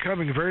bands were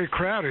becoming very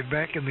crowded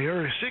back in the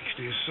early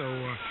 60s.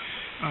 So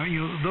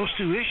those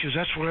two issues,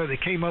 that's where they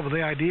came up with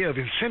the idea of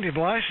incentive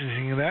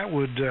licensing, and that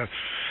would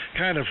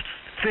kind of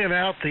thin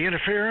out the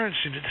interference,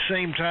 and at the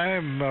same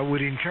time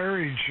would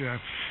encourage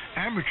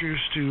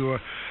amateurs to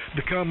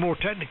become more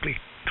technically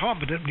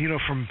competent,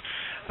 from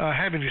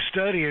having to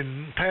study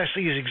and pass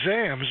these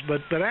exams.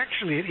 But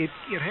actually it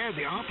had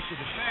the opposite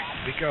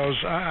effect,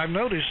 because I've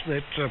noticed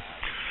that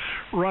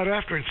right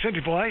after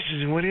incentive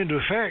licensing went into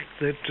effect,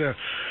 that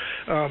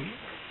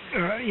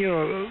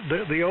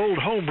the old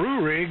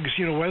homebrew rigs,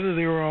 whether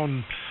they were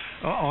on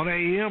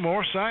AM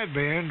or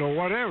sideband or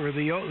whatever,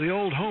 the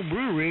old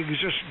homebrew rigs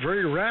just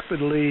very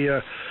rapidly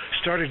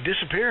started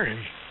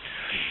disappearing,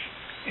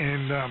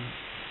 and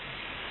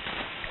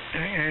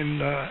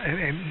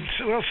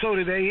so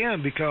did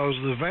AM, because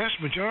the vast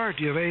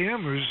majority of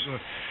AMers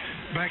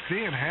back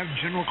then had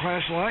general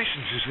class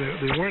licenses.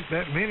 There weren't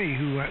that many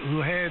who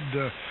had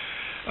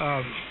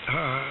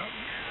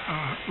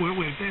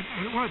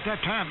at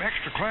that time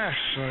extra class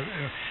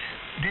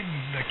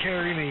didn't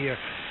carry any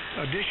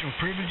additional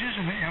privileges,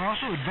 and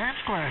also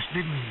advanced class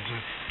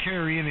didn't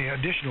carry any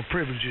additional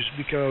privileges,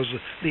 because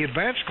the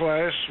advanced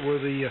class were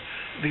the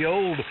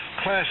old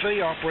Class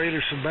A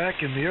operators from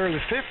back in the early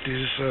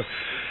 50s,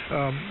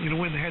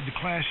 when they had the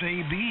Class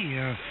A-B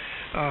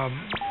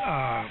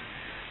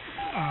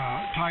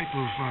type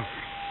of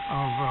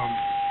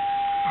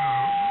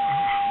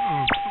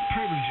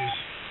privileges,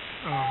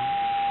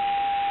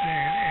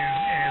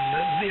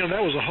 and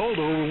that was a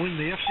holdover when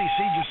the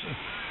FCC just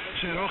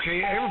said,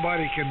 okay,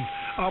 everybody can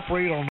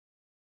operate on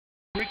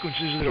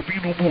frequencies. There'll be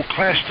no more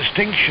class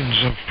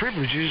distinctions of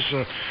privileges,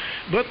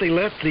 but they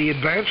let the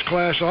advanced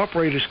class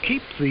operators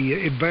keep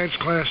the advanced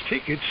class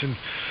tickets, and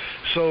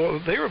so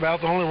they were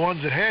about the only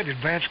ones that had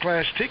advanced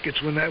class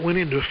tickets when that went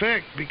into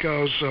effect,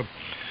 because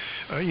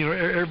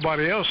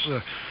everybody else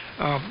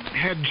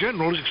had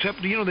generals,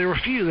 except there were a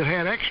few that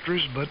had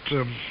extras, but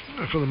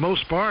for the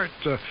most part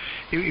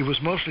it was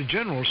mostly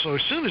generals. So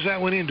as soon as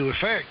that went into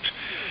effect,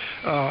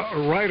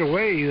 right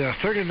away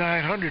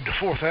 3,900 to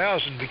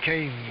 4,000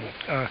 became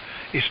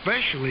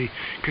especially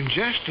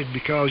congested,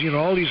 because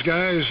all these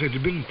guys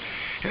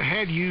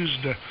had used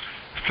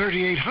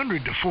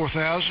 3,800 to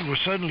 4,000 were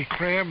suddenly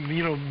crammed.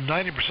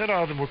 90%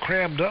 of them were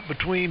crammed up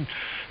between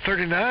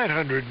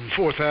 3,900 and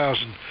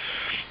 4,000.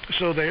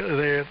 So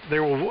there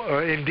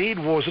indeed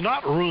was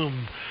not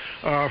room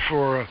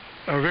for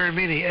very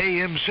many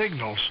AM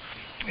signals,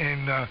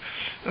 and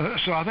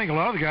so I think a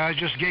lot of the guys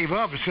just gave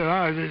up and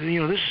said,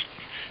 this is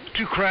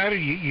too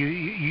crowded.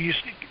 You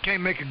just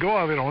can't make a go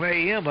of it on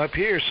AM up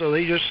here. So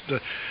they just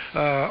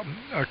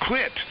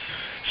quit.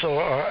 So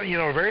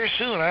very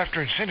soon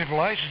after incentive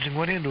licensing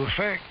went into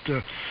effect,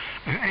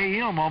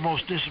 AM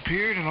almost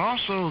disappeared, and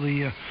also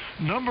the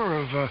number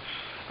of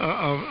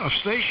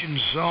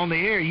stations on the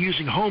air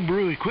using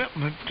homebrew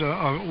equipment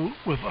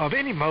of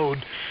any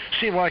mode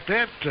seemed like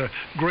that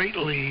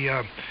greatly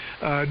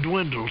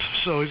dwindled.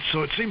 So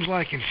it seems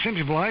like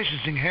incentive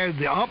licensing had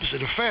the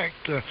opposite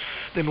effect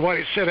than what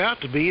it set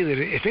out to be. That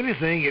if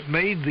anything, it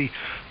made the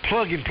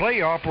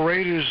plug-and-play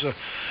operators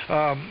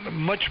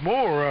much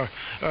more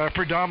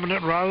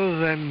predominant, rather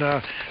than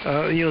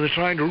they're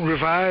trying to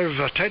revive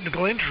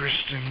technical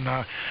interest in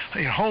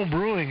home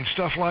brewing and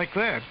stuff like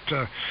that.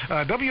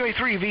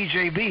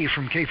 WA3VJB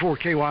from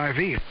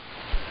K4KYV.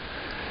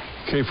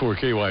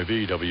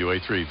 K4KYV,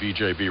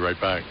 WA3VJB, right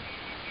back.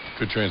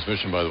 Good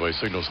transmission, by the way.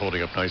 Signal's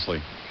holding up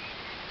nicely.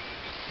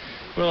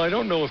 Well, I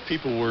don't know if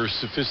people were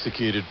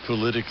sophisticated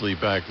politically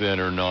back then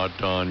or not,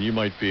 Don. You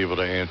might be able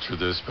to answer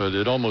this, but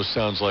it almost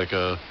sounds like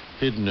a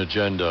hidden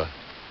agenda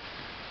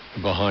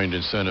behind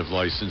incentive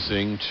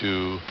licensing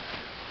to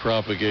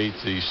propagate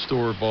the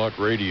store-bought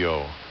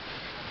radio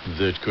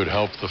that could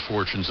help the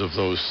fortunes of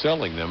those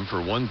selling them,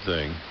 for one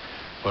thing,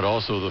 but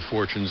also the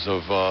fortunes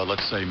of,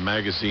 let's say,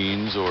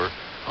 magazines or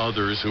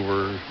others who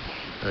were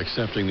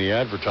accepting the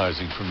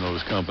advertising from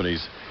those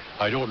companies.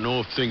 I don't know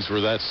if things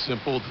were that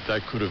simple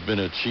that could have been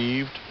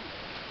achieved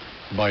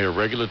by a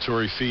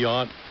regulatory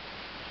fiat,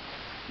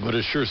 but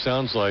it sure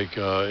sounds like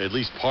at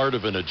least part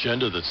of an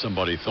agenda that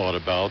somebody thought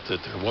about, that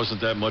there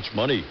wasn't that much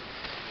money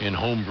in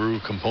homebrew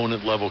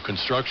component level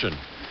construction.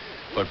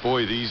 But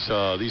boy, these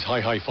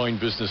high fine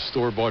business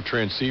store-bought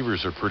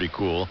transceivers are pretty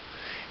cool,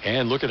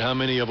 and look at how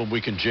many of them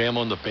we can jam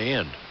on the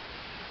band.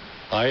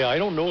 I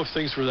don't know if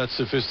things were that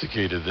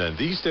sophisticated then.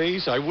 These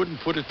days, I wouldn't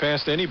put it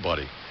past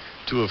anybody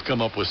to have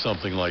come up with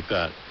something like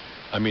that.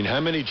 I mean, how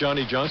many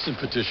Johnny Johnson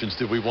petitions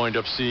did we wind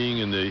up seeing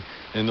in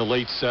the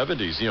late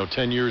 70s,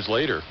 10 years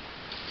later,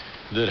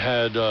 that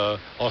had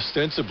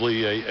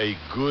ostensibly a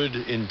good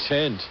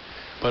intent,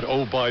 but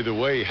oh, by the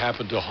way,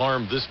 happened to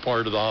harm this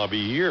part of the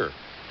hobby here?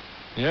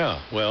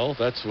 Yeah, well,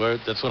 that's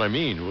what I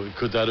mean.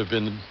 Could that have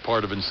been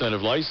part of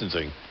incentive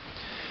licensing?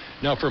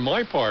 Now, for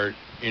my part,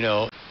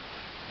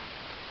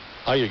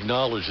 I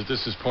acknowledge that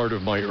this is part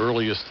of my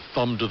earliest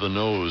thumb to the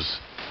nose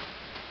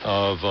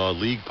of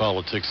league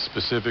politics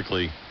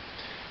specifically,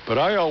 but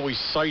I always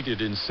cited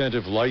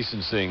incentive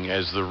licensing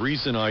as the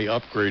reason I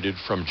upgraded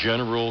from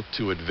general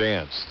to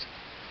advanced,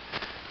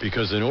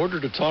 because in order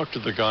to talk to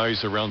the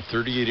guys around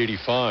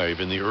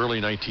 3885 in the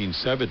early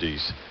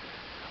 1970s,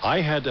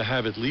 I had to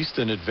have at least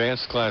an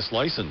advanced class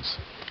license,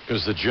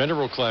 because the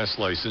general class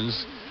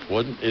license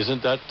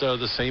isn't that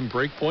the same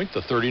break point,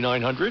 the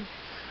 3900?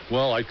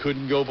 Well, I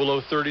couldn't go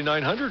below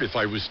 3,900 if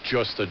I was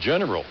just a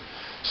general.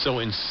 So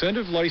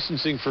incentive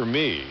licensing for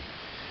me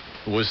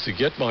was to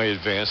get my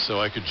advance so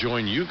I could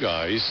join you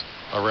guys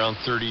around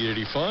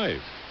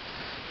 3085.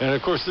 And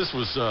of course, this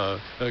was a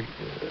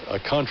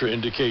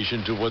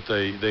contraindication to what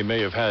they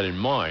may have had in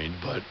mind,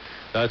 but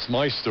that's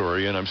my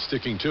story and I'm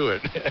sticking to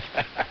it.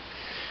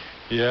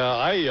 Yeah,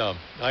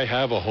 I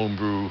have a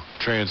homebrew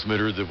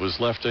transmitter that was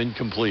left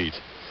incomplete.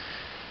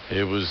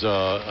 It was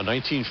a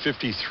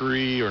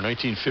 1953 or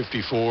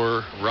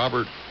 1954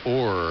 Robert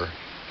Orr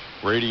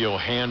radio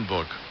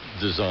handbook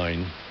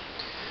design.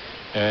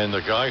 And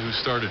the guy who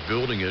started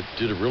building it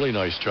did a really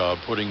nice job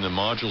putting the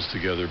modules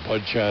together,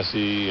 bud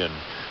chassis and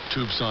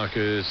tube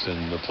sockets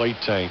and the plate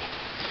tank,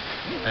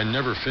 and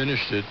never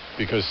finished it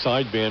because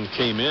sideband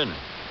came in.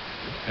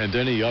 And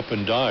then he up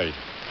and died.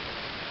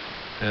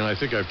 And I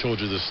think I've told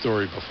you this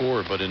story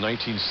before, but in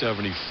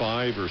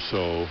 1975 or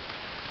so,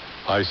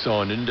 I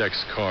saw an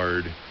index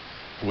card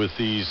with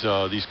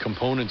these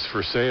components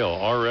for sale.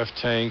 RF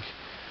tank.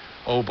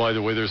 Oh, by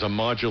the way, there's a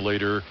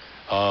modulator.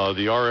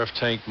 The RF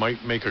tank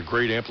might make a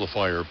great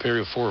amplifier, a pair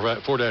of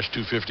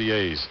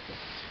 4-250As,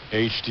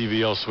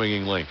 HDVL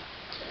swinging link.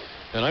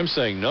 And I'm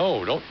saying,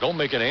 no, don't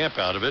make an amp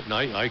out of it. And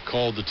I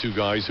called the two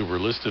guys who were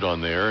listed on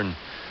there, and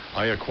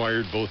I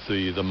acquired both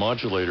the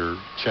modulator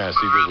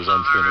chassis that was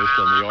unfinished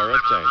and the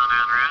RF tank.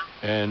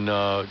 and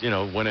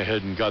went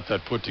ahead and got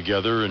that put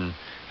together and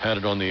had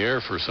it on the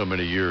air for so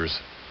many years.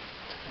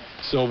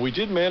 So we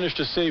did manage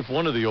to save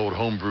one of the old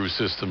homebrew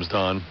systems,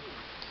 Don,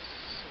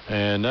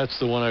 and that's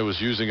the one I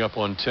was using up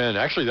on 10.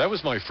 Actually, that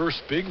was my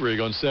first big rig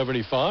on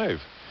 75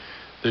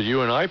 that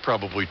you and I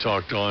probably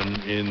talked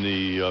on in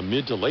the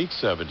mid to late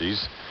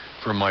 70s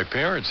from my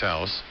parents'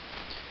 house.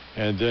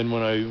 And then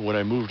when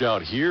I moved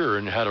out here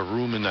and had a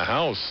room in the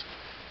house,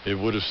 it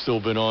would have still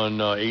been on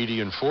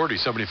 80 and 40,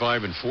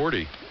 75 and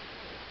 40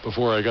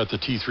 before I got the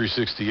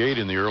T368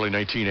 in the early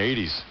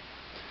 1980s.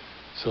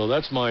 So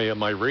that's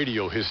my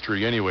radio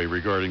history anyway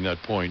regarding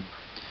that point.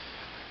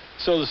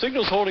 So the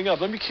signal's holding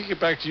up. Let me kick it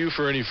back to you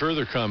for any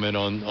further comment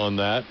on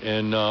that.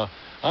 And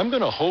I'm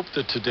going to hope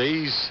that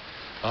today's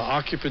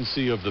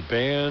occupancy of the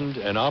band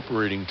and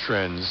operating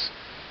trends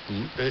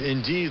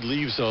indeed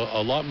leaves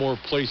a lot more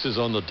places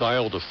on the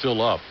dial to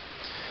fill up.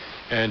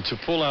 And to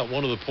pull out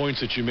one of the points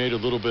that you made a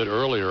little bit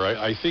earlier,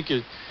 I think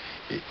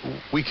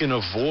we can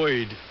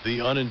avoid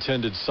the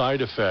unintended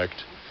side effect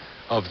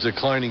of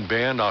declining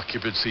band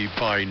occupancy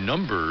by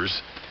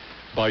numbers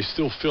by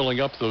still filling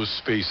up those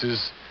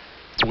spaces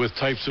with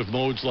types of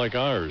modes like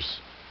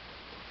ours.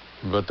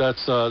 But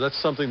that's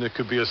something that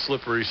could be a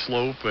slippery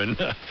slope and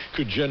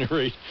could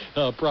generate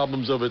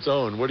problems of its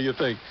own. What do you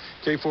think?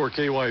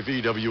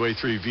 K4KYV,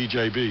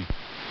 WA3VJB.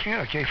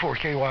 Yeah,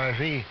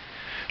 K4KYV.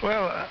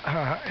 Well,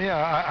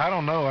 I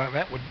don't know.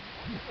 That would,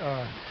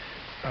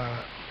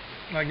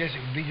 I guess it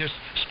would be just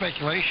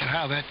speculation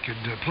how that could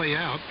play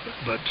out.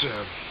 But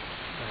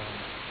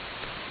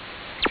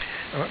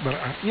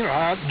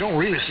I don't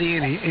really see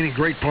any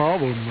great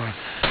problem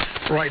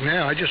right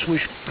now. I just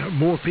wish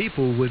more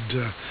people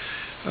would.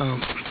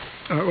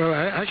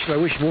 I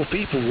wish more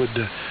people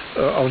would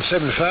on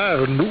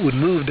 75 would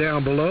move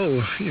down below,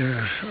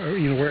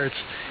 where it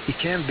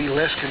can be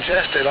less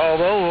congested.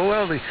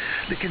 Although,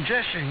 the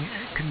congestion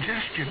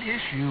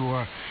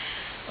issue,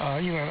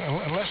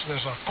 unless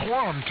there's a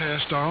quorum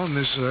test on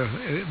this,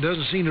 it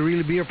doesn't seem to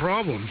really be a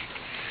problem.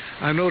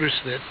 I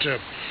noticed that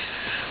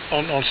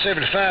on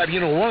 75,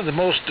 one of the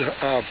most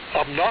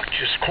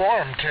obnoxious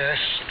quorum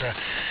tests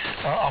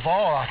of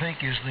all, I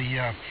think, is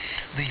the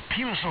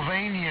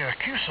Pennsylvania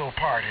QSO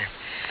party.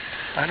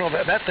 I know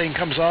that thing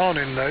comes on,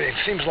 and it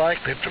seems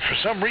like that for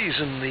some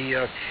reason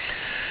the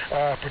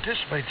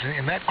participants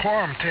in that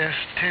quorum test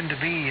tend to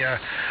be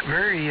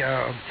very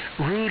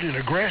rude and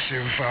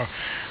aggressive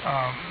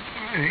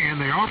in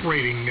their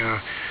operating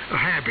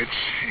habits.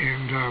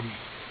 And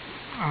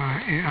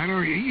I know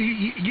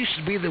it used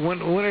to be that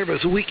whenever it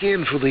was a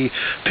weekend for the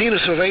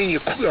Pennsylvania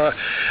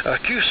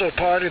QSO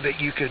party that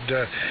you could,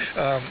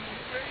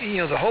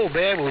 the whole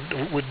band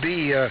would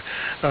be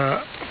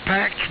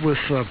packed with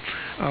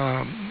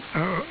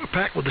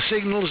the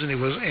signals,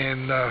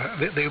 and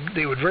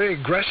they would very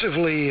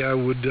aggressively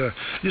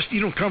just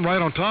come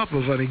right on top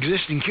of an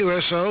existing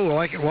QSO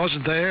like it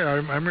wasn't there. I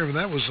remember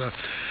that was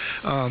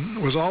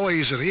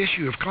always an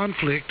issue of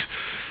conflict.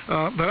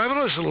 But I've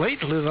noticed that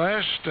lately, the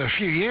last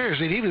few years,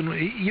 that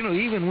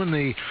even when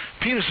the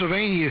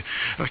Pennsylvania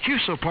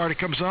QSO party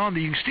comes on,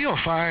 that you can still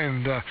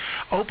find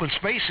open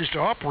spaces to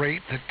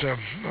operate that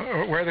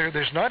where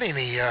there's not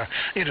any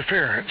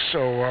interference.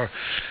 So,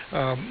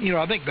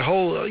 I think the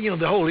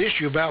whole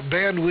issue about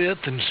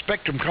bandwidth and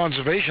spectrum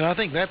conservation, I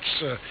think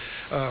that's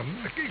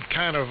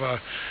kind of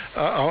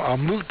a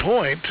moot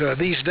point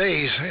these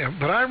days.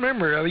 But I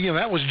remember,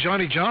 that was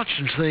Johnny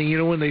Johnston's thing.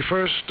 When they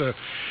first,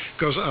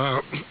 because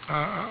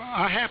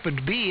I happened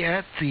to be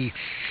at the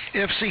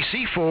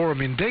FCC forum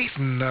in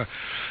Dayton,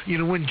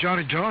 when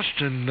Johnny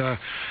Johnston,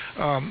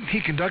 he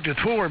conducted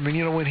the forum,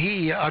 and, when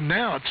he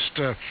announced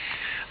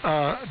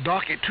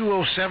docket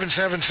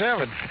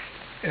 20777,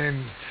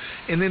 and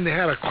then they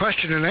had a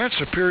question and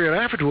answer period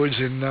afterwards,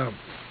 and that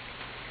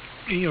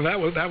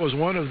was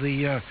one of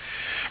the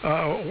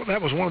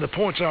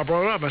points I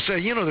brought up. I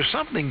said, there's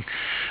something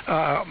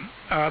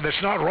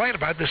that's not right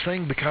about this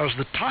thing, because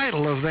the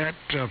title of that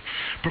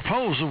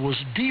proposal was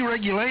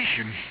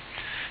deregulation.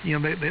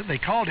 They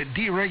called it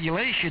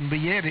deregulation, but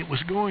yet it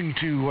was going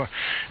to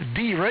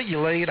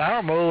deregulate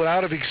our mode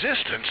out of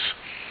existence.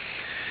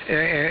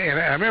 And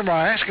I remember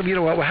I asked him,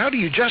 well, how do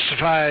you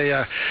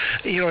justify,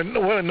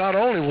 well, not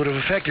only would have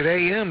affected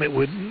AM, it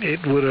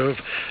would have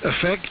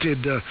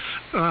affected,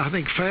 I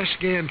think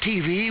FastScan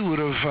TV would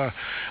have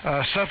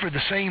suffered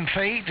the same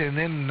fate, and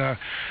then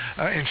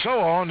and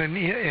so on, and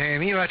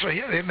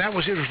that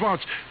was his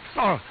response.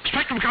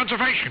 Spectrum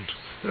conservation.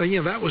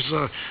 That was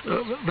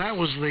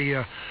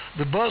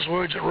the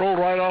buzzwords that rolled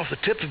right off the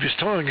tip of his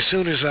tongue as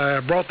soon as I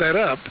brought that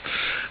up.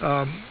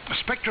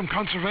 Spectrum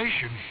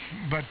conservation,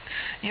 but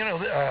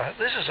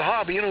this is a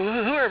hobby. Who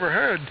ever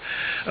heard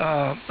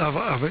of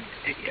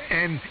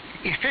an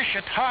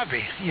efficient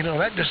hobby?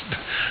 That just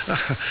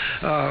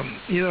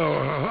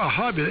a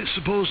hobby that's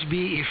supposed to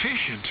be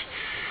efficient.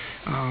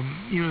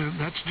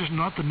 That's just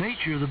not the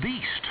nature of the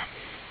beast.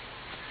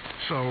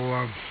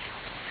 So.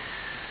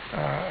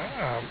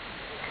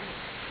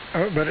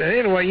 But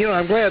anyway,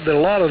 I'm glad that a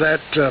lot of that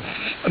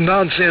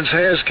nonsense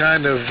has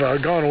kind of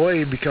gone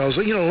away, because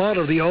a lot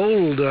of the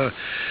old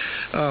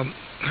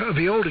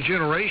the older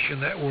generation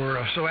that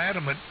were so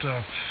adamant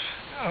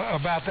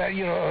about that.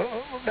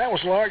 That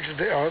was largely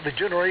the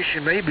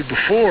generation maybe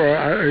before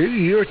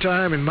your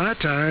time and my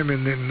time,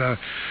 and then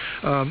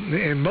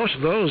and most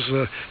of those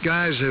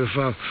guys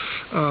have.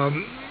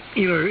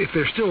 If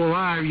they're still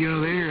alive,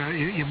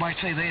 you might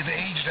say they've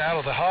aged out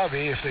of the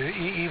hobby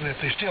even if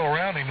they're still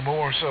around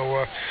anymore.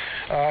 So,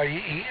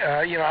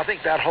 I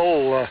think that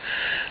whole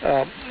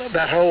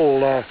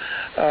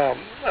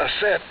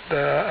set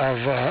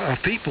of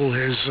people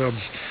has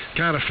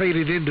kind of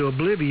faded into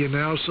oblivion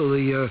now. So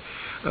the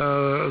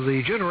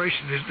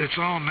generation that's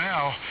on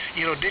now,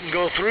 didn't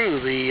go through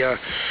the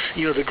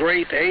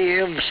great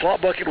AM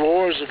slot bucket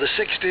wars of the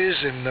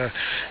 '60s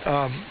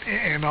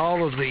and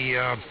all of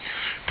the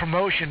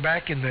promotion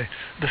back in the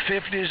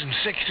 '50s and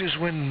 '60s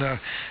when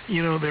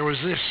there was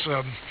this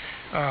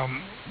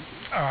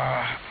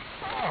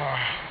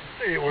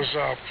it was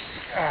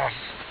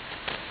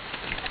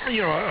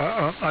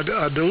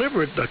a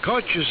deliberate,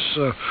 conscious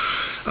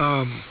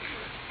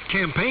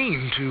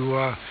campaign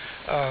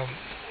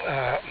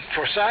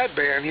for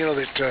sideband,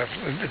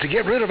 that to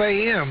get rid of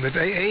AM, that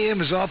AM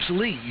is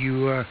obsolete.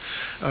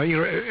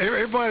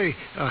 Everybody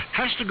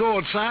has to go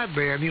on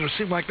sideband. It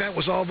seemed like that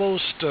was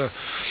almost,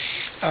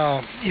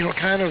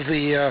 kind of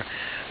the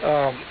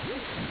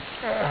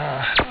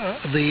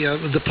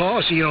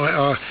policy,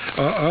 on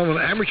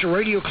amateur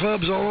radio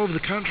clubs all over the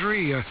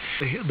country,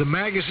 the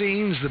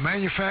magazines, the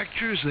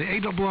manufacturers, the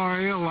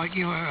ARRL,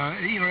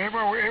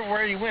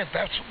 everywhere you went,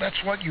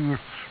 that's what you were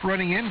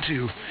running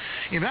into.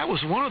 And that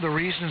was one of the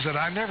reasons that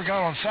I never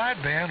got on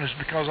sideband, is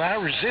because I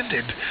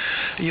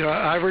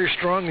very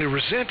strongly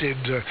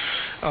resented,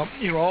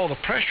 all the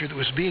pressure that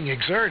was being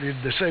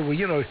exerted to say, well,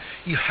 you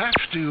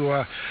have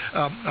to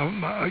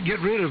get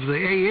rid of the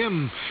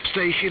AM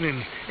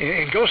station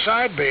and go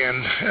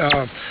sideband,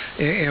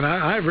 and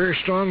I very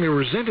strongly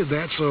resented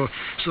that. So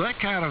that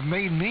kind of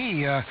made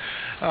me,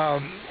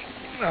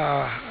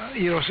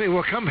 say,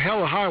 well, come hell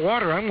or high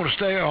water, I'm going to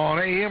stay on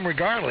AM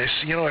regardless.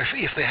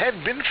 If they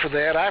hadn't been for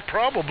that, I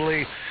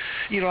probably,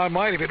 I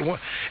might have I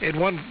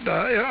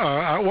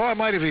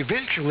might have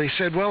eventually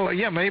said, well,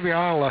 yeah, maybe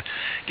I'll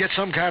get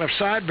some kind of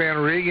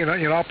sideband rig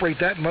and operate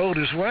that mode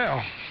as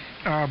well.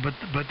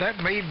 But that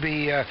made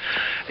me, that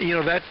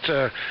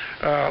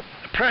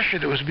pressure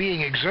that was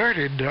being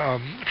exerted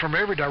from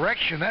every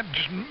direction, that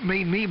just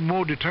made me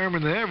more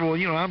determined than ever. Well,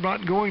 I'm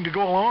not going to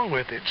go along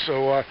with it.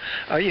 So,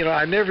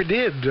 I never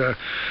did. In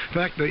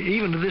fact,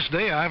 even to this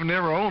day, I've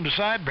never owned a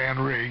sideband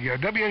rig.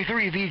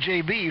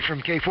 WA3VJB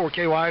from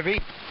K4KYV.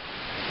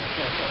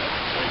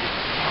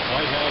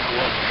 I have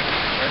one.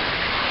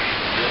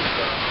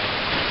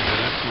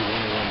 That's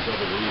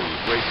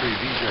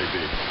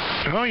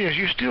 101WA3VJB. Oh, yes,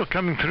 you're still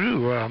coming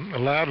through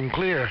loud and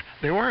clear.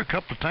 There were a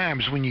couple of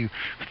times when you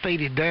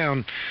faded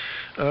down,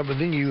 but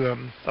then you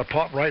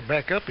popped right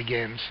back up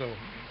again. So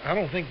I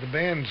don't think the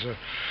band's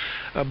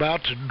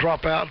about to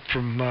drop out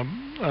from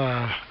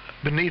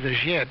beneath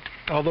us yet,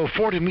 although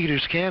 40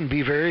 meters can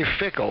be very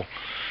fickle,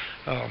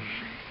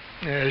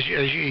 as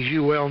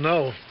you well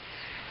know.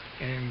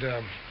 And,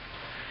 as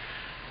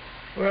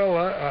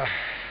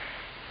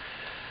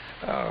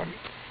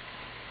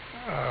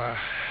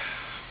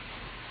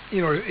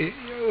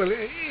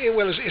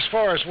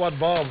far as what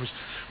Bob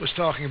was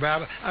talking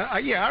about,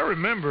 I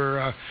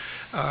remember,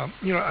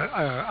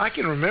 I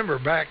can remember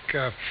back,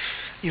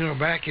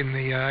 back in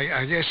the,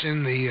 I guess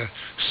in the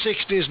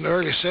 60s and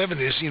early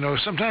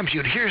 70s, sometimes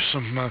you'd hear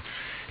some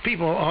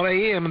people on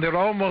AM, and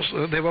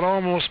they would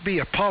almost be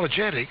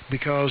apologetic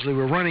because they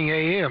were running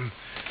AM,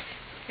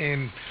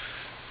 and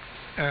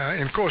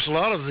of course a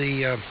lot of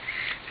the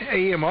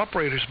AM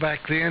operators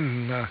back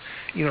then,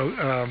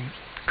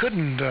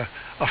 couldn't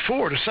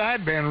afford a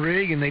sideband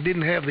rig, and they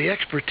didn't have the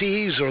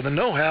expertise or the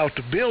know-how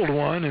to build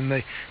one, and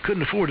they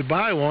couldn't afford to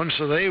buy one,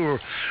 so they were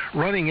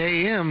running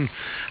AM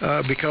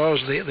because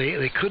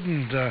they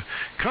couldn't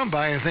come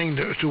by anything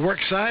to work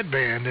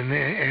sideband,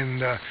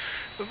 and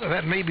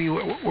that may be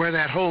where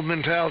that whole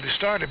mentality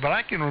started. But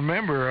I can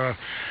remember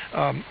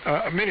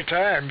many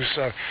times,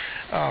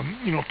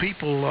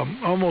 people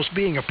almost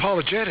being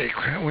apologetic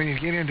when you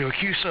get into a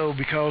QSO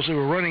because they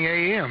were running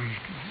AM.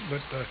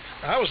 But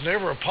I was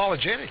never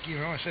apologetic.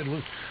 I said,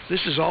 look,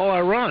 this is all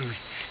I run,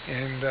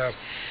 and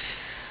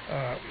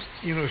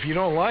if you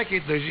don't like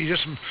it, you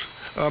just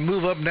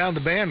move up and down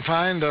the band,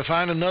 find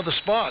another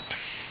spot.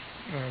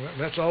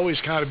 That's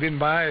always kind of been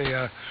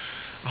my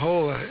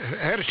whole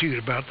attitude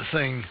about the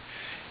thing.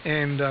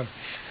 And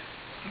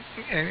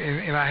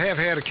I have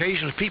had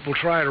occasions people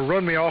try to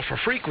run me off a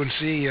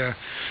frequency,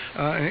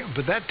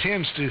 but that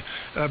tends to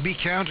be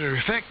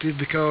counter-effective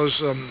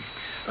because,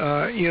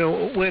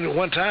 when at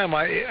one time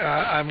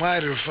I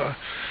might have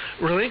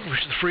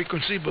relinquished the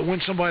frequency, but when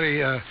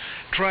somebody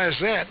tries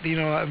that,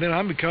 then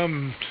I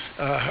become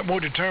more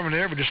determined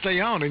than ever to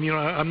stay on, and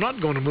I'm not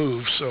going to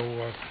move.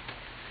 So,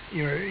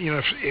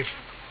 if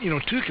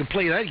two can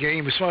play that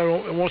game. If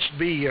somebody wants to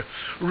be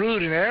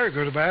rude and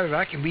arrogant about it,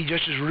 I can be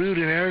just as rude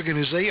and arrogant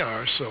as they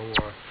are. So,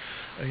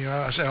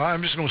 I say,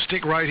 I'm just going to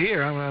stick right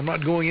here. I'm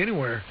not going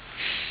anywhere.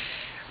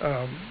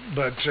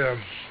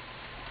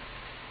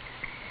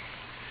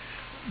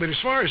 But as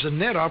far as the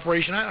net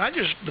operation,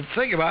 the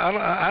thing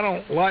I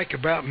don't like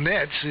about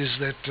nets is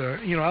that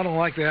I don't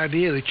like the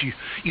idea that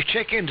you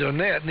check into a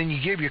net and then you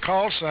give your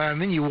call sign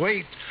and then you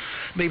wait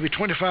maybe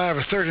 25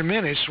 or 30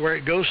 minutes where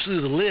it goes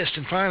through the list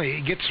and finally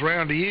it gets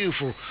around to you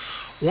for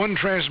one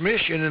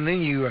transmission, and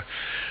then you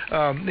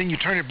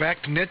turn it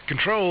back to net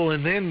control,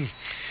 and then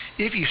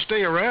if you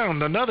stay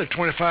around another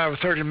 25 or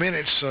 30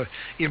 minutes,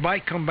 it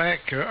might come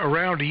back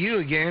around to you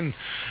again.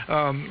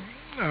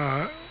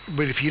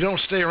 But if you don't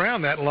stay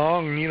around that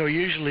long,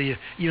 usually,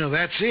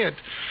 that's it.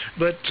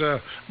 But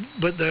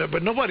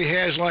nobody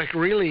has like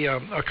really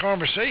a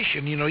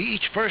conversation.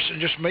 Each person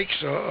just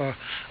makes a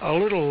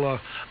little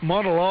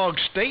monologue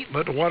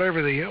statement of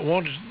whatever they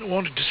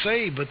wanted to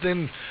say. But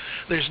then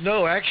there's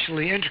no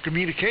actually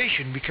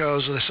intercommunication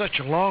because there's such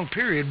a long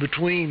period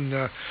between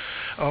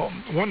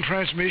one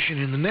transmission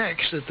and the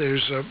next that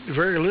there's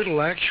very little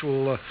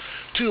actual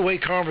two-way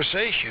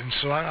conversation.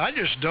 So I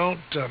just don't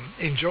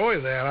enjoy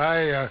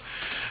that.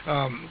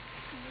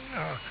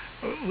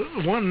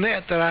 One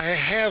net that I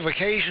have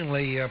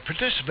occasionally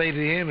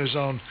participated in is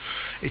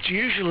it's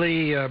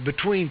usually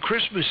between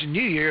Christmas and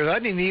New Year's. I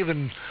didn't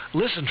even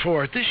listen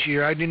for it this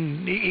year. I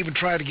didn't even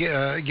try to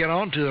get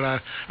onto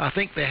it. I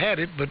think they had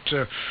it, but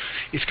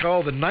it's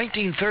called the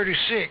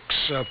 1936.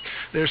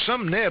 There's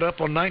some net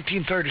up on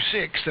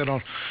 1936 that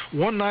on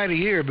one night a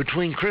year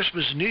between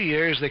Christmas and New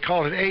Year's, they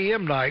call it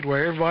AM night,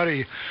 where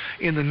everybody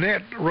in the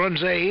net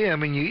runs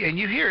AM, and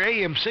you hear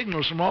AM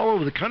signals from all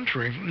over the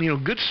country.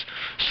 Good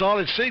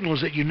solid signals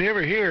that you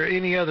never hear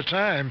any other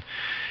time,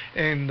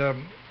 and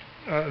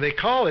they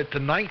call it the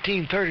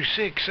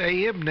 1936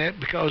 AM net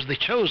because they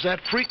chose that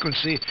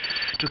frequency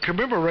to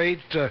commemorate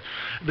the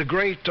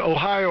great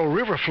Ohio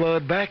River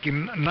flood back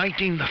in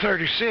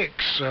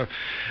 1936,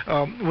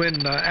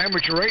 when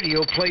amateur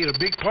radio played a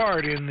big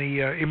part in the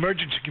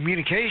emergency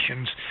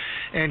communications.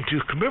 And to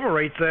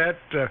commemorate that,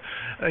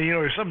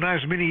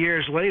 sometimes many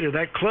years later,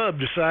 that club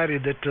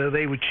decided that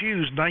they would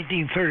choose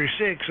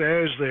 1936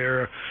 as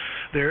their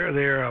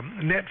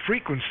net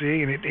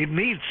frequency, and it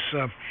meets.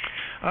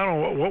 I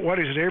don't know, what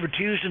is it, every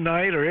Tuesday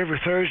night or every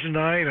Thursday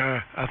night?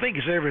 I think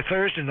it's every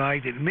Thursday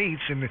night it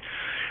meets, and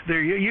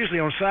they're usually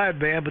on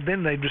sideband, but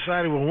then they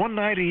decided, well, one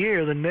night a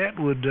year the net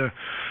would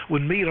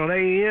meet on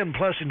AM,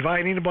 plus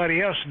invite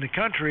anybody else in the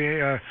country.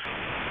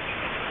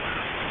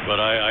 But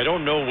I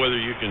don't know whether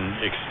you can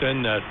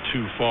extend that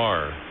too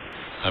far.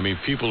 I mean,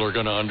 people are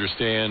going to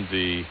understand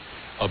the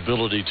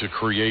ability to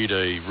create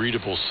a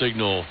readable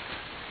signal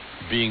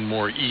being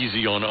more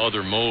easy on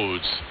other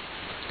modes,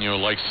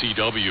 like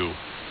CW,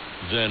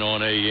 than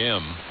on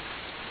AM.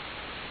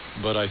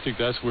 But I think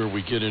that's where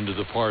we get into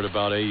the part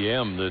about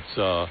AM that's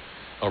a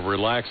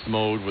relaxed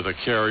mode with a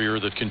carrier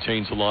that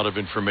contains a lot of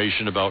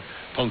information about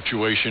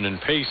punctuation and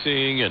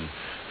pacing and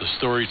the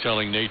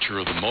storytelling nature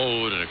of the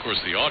mode, and of course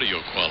the audio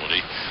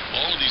quality.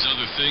 All of these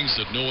other things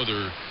that no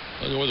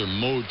other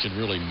mode can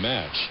really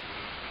match.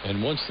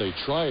 And once they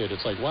try it,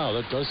 it's like, wow,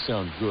 that does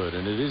sound good,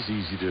 and it is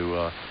easy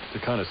to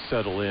kind of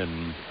settle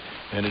in,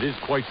 and it is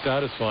quite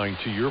satisfying,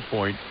 to your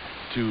point,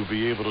 to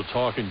be able to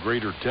talk in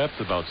greater depth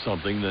about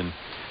something than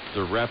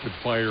the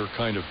rapid-fire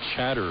kind of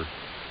chatter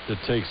that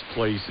takes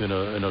place in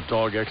a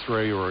dog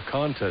X-ray or a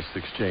contest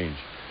exchange.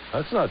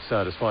 That's not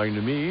satisfying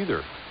to me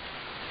either.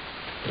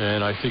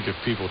 And I think if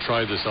people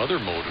try this other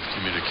mode of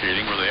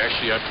communicating where they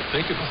actually have to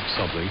think about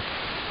something,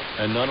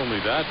 and not only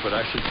that, but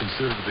actually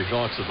consider the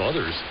thoughts of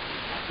others,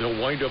 they'll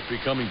wind up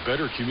becoming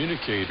better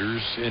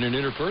communicators in an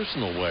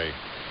interpersonal way.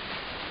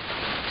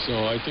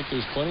 So I think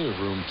there's plenty of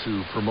room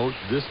to promote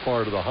this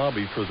part of the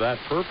hobby for that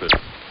purpose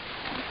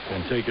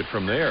and take it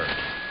from there.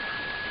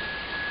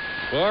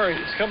 Well, all right,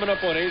 it's coming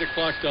up on 8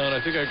 o'clock, Don. I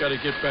think I got to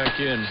get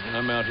back in.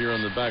 I'm out here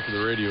on the back of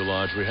the radio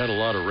lodge. We had a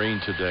lot of rain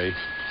today,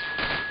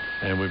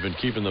 and we've been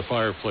keeping the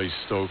fireplace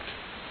stoked.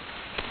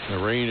 The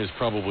rain is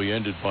probably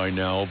ended by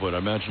now, but I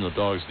imagine the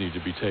dogs need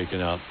to be taken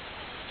out.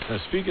 Now,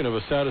 speaking of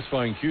a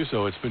satisfying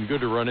QSO, it's been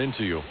good to run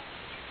into you.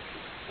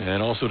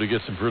 And also to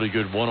get some really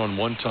good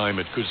one-on-one time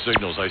at good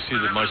signals. I see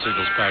that my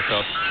signal's back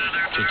up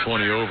to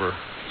 20 over.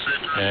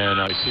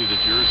 And I see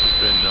that yours has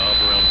been up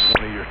around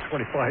 20 or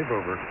 25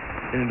 over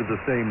into the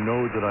same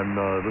node that I'm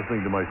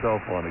listening to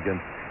myself on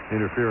against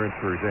interference,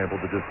 for example,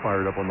 that just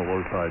fired up on the low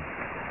side.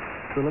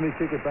 So let me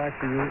kick it back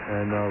to you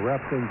and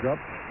wrap things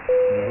up.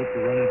 And I hope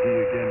to run into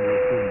you again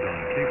real soon, Don.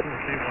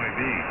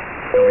 K4KYV,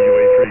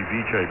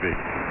 WA3VJB.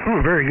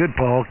 Oh, very good,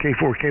 Paul.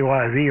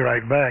 K4KYV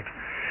right back.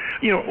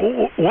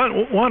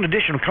 One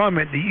additional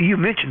comment. You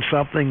mentioned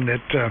something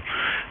that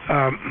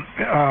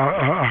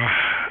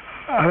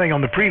I think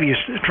on the previous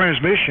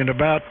transmission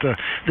about the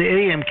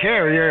AM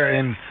carrier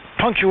and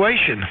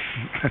punctuation.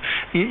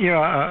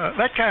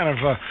 That kind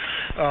of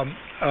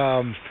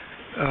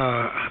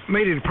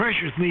made an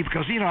impression with me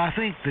because I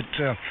think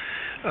that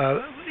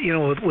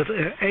with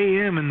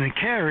AM and the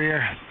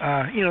carrier,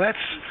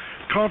 that's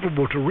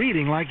comparable to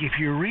reading. Like if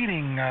you're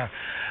reading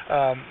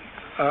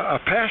a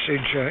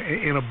passage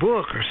in a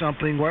book or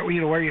something where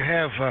you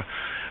have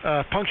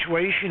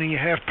punctuation and you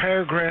have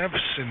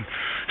paragraphs and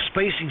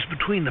spacings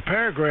between the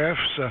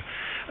paragraphs,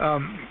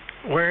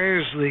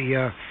 whereas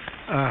the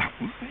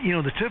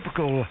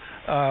typical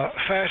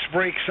fast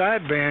break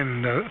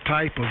sideband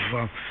type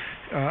of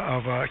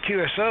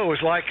QSO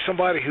is like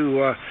somebody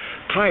who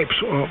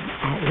types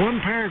one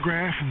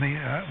paragraph and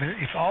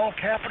it's all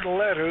capital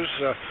letters,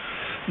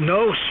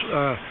 no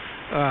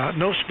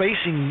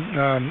spacing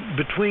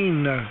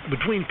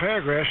between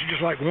paragraphs,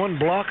 just like one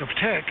block of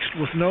text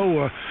with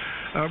no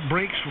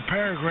breaks for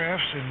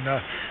paragraphs,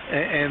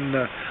 and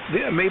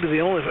maybe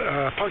the only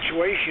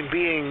punctuation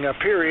being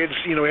periods.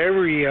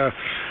 Every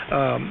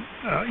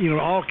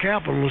all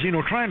capitals.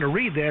 Trying to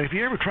read that. If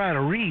you ever try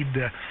to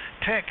read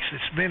text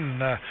that's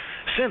been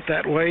sent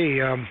that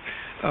way,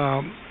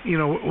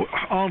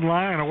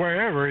 online or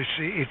wherever,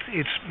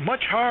 it's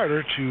much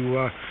harder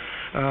to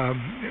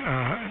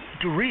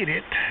read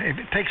it.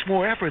 It takes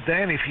more effort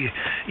than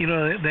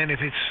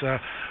if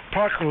it's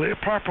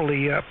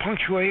properly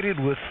punctuated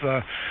with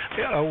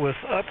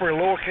upper and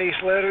lowercase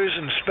letters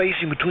and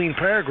spacing between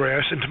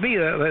paragraphs. And to me,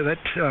 that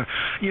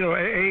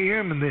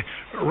AM and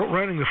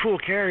running the full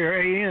carrier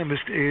AM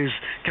is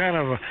kind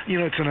of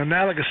it's an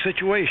analogous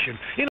situation.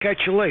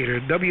 Catch you later.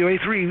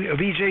 WA3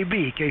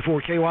 VJB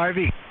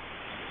K4KYV.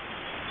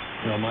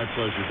 No, my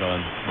pleasure, Don.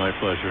 My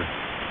pleasure.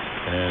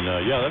 And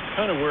that's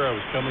kind of where I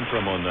was coming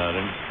from on that.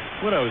 And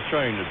what I was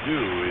trying to do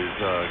is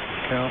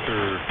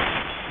counter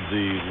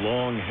the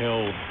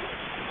long-held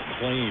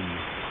claim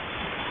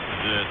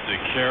that the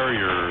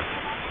carrier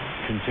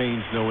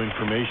contains no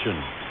information.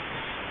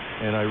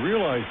 And I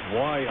realized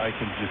why I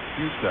can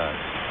dispute that.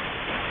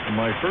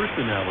 My first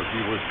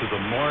analogy was to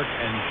the mark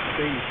and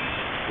space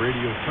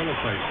radio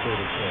teletype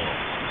protocol,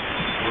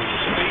 where the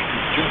space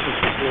is just as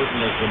important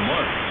as the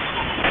mark.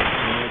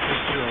 And I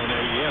think here on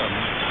AM,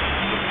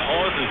 the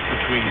pauses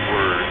between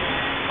words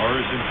are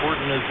as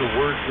important as the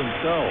words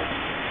themselves,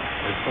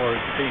 as far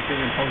as spacing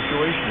and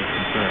punctuation is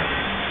concerned.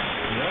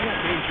 And I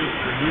don't mean just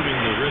removing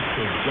the risk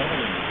of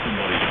yelling at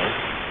somebody else.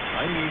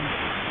 I mean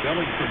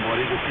telling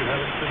somebody that you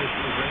haven't finished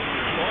presenting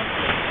your thoughts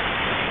yet.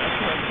 That's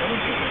what I'm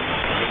telling you.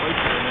 I like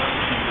the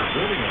analogy you're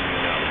building on the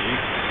analogy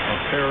of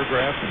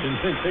paragraph and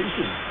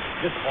indentation.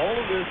 If all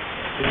of this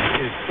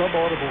is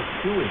subaudible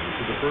cueing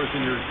to the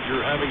person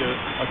you're having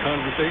a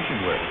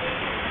conversation with,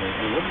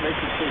 it wouldn't make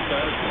it so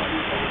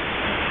satisfying.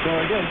 So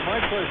again,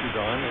 my pleasure,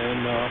 Don,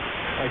 and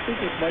I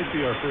think it might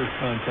be our first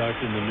contact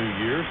in the new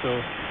year, so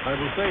I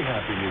will say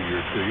Happy New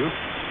Year to you,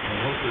 and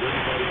hope that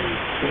everybody is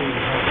staying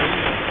healthy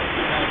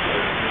and happy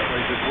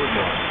like this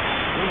Woodlawn.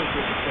 Really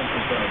good to spend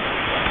some time.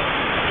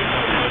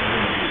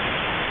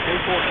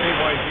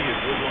 K4KYV at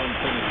Woodlawn,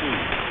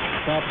 Tennessee.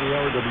 Top of the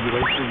hour,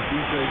 WA3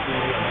 DJ.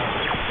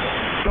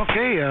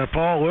 Okay,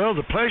 Paul. Well,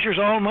 the pleasure's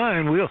all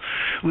mine.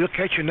 We'll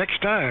catch you next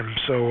time.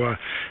 So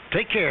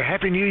take care.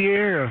 Happy New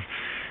Year,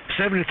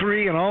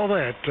 73 and all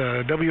that.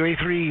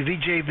 WA3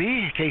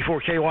 VJB,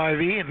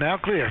 K4KYV, and now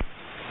clear.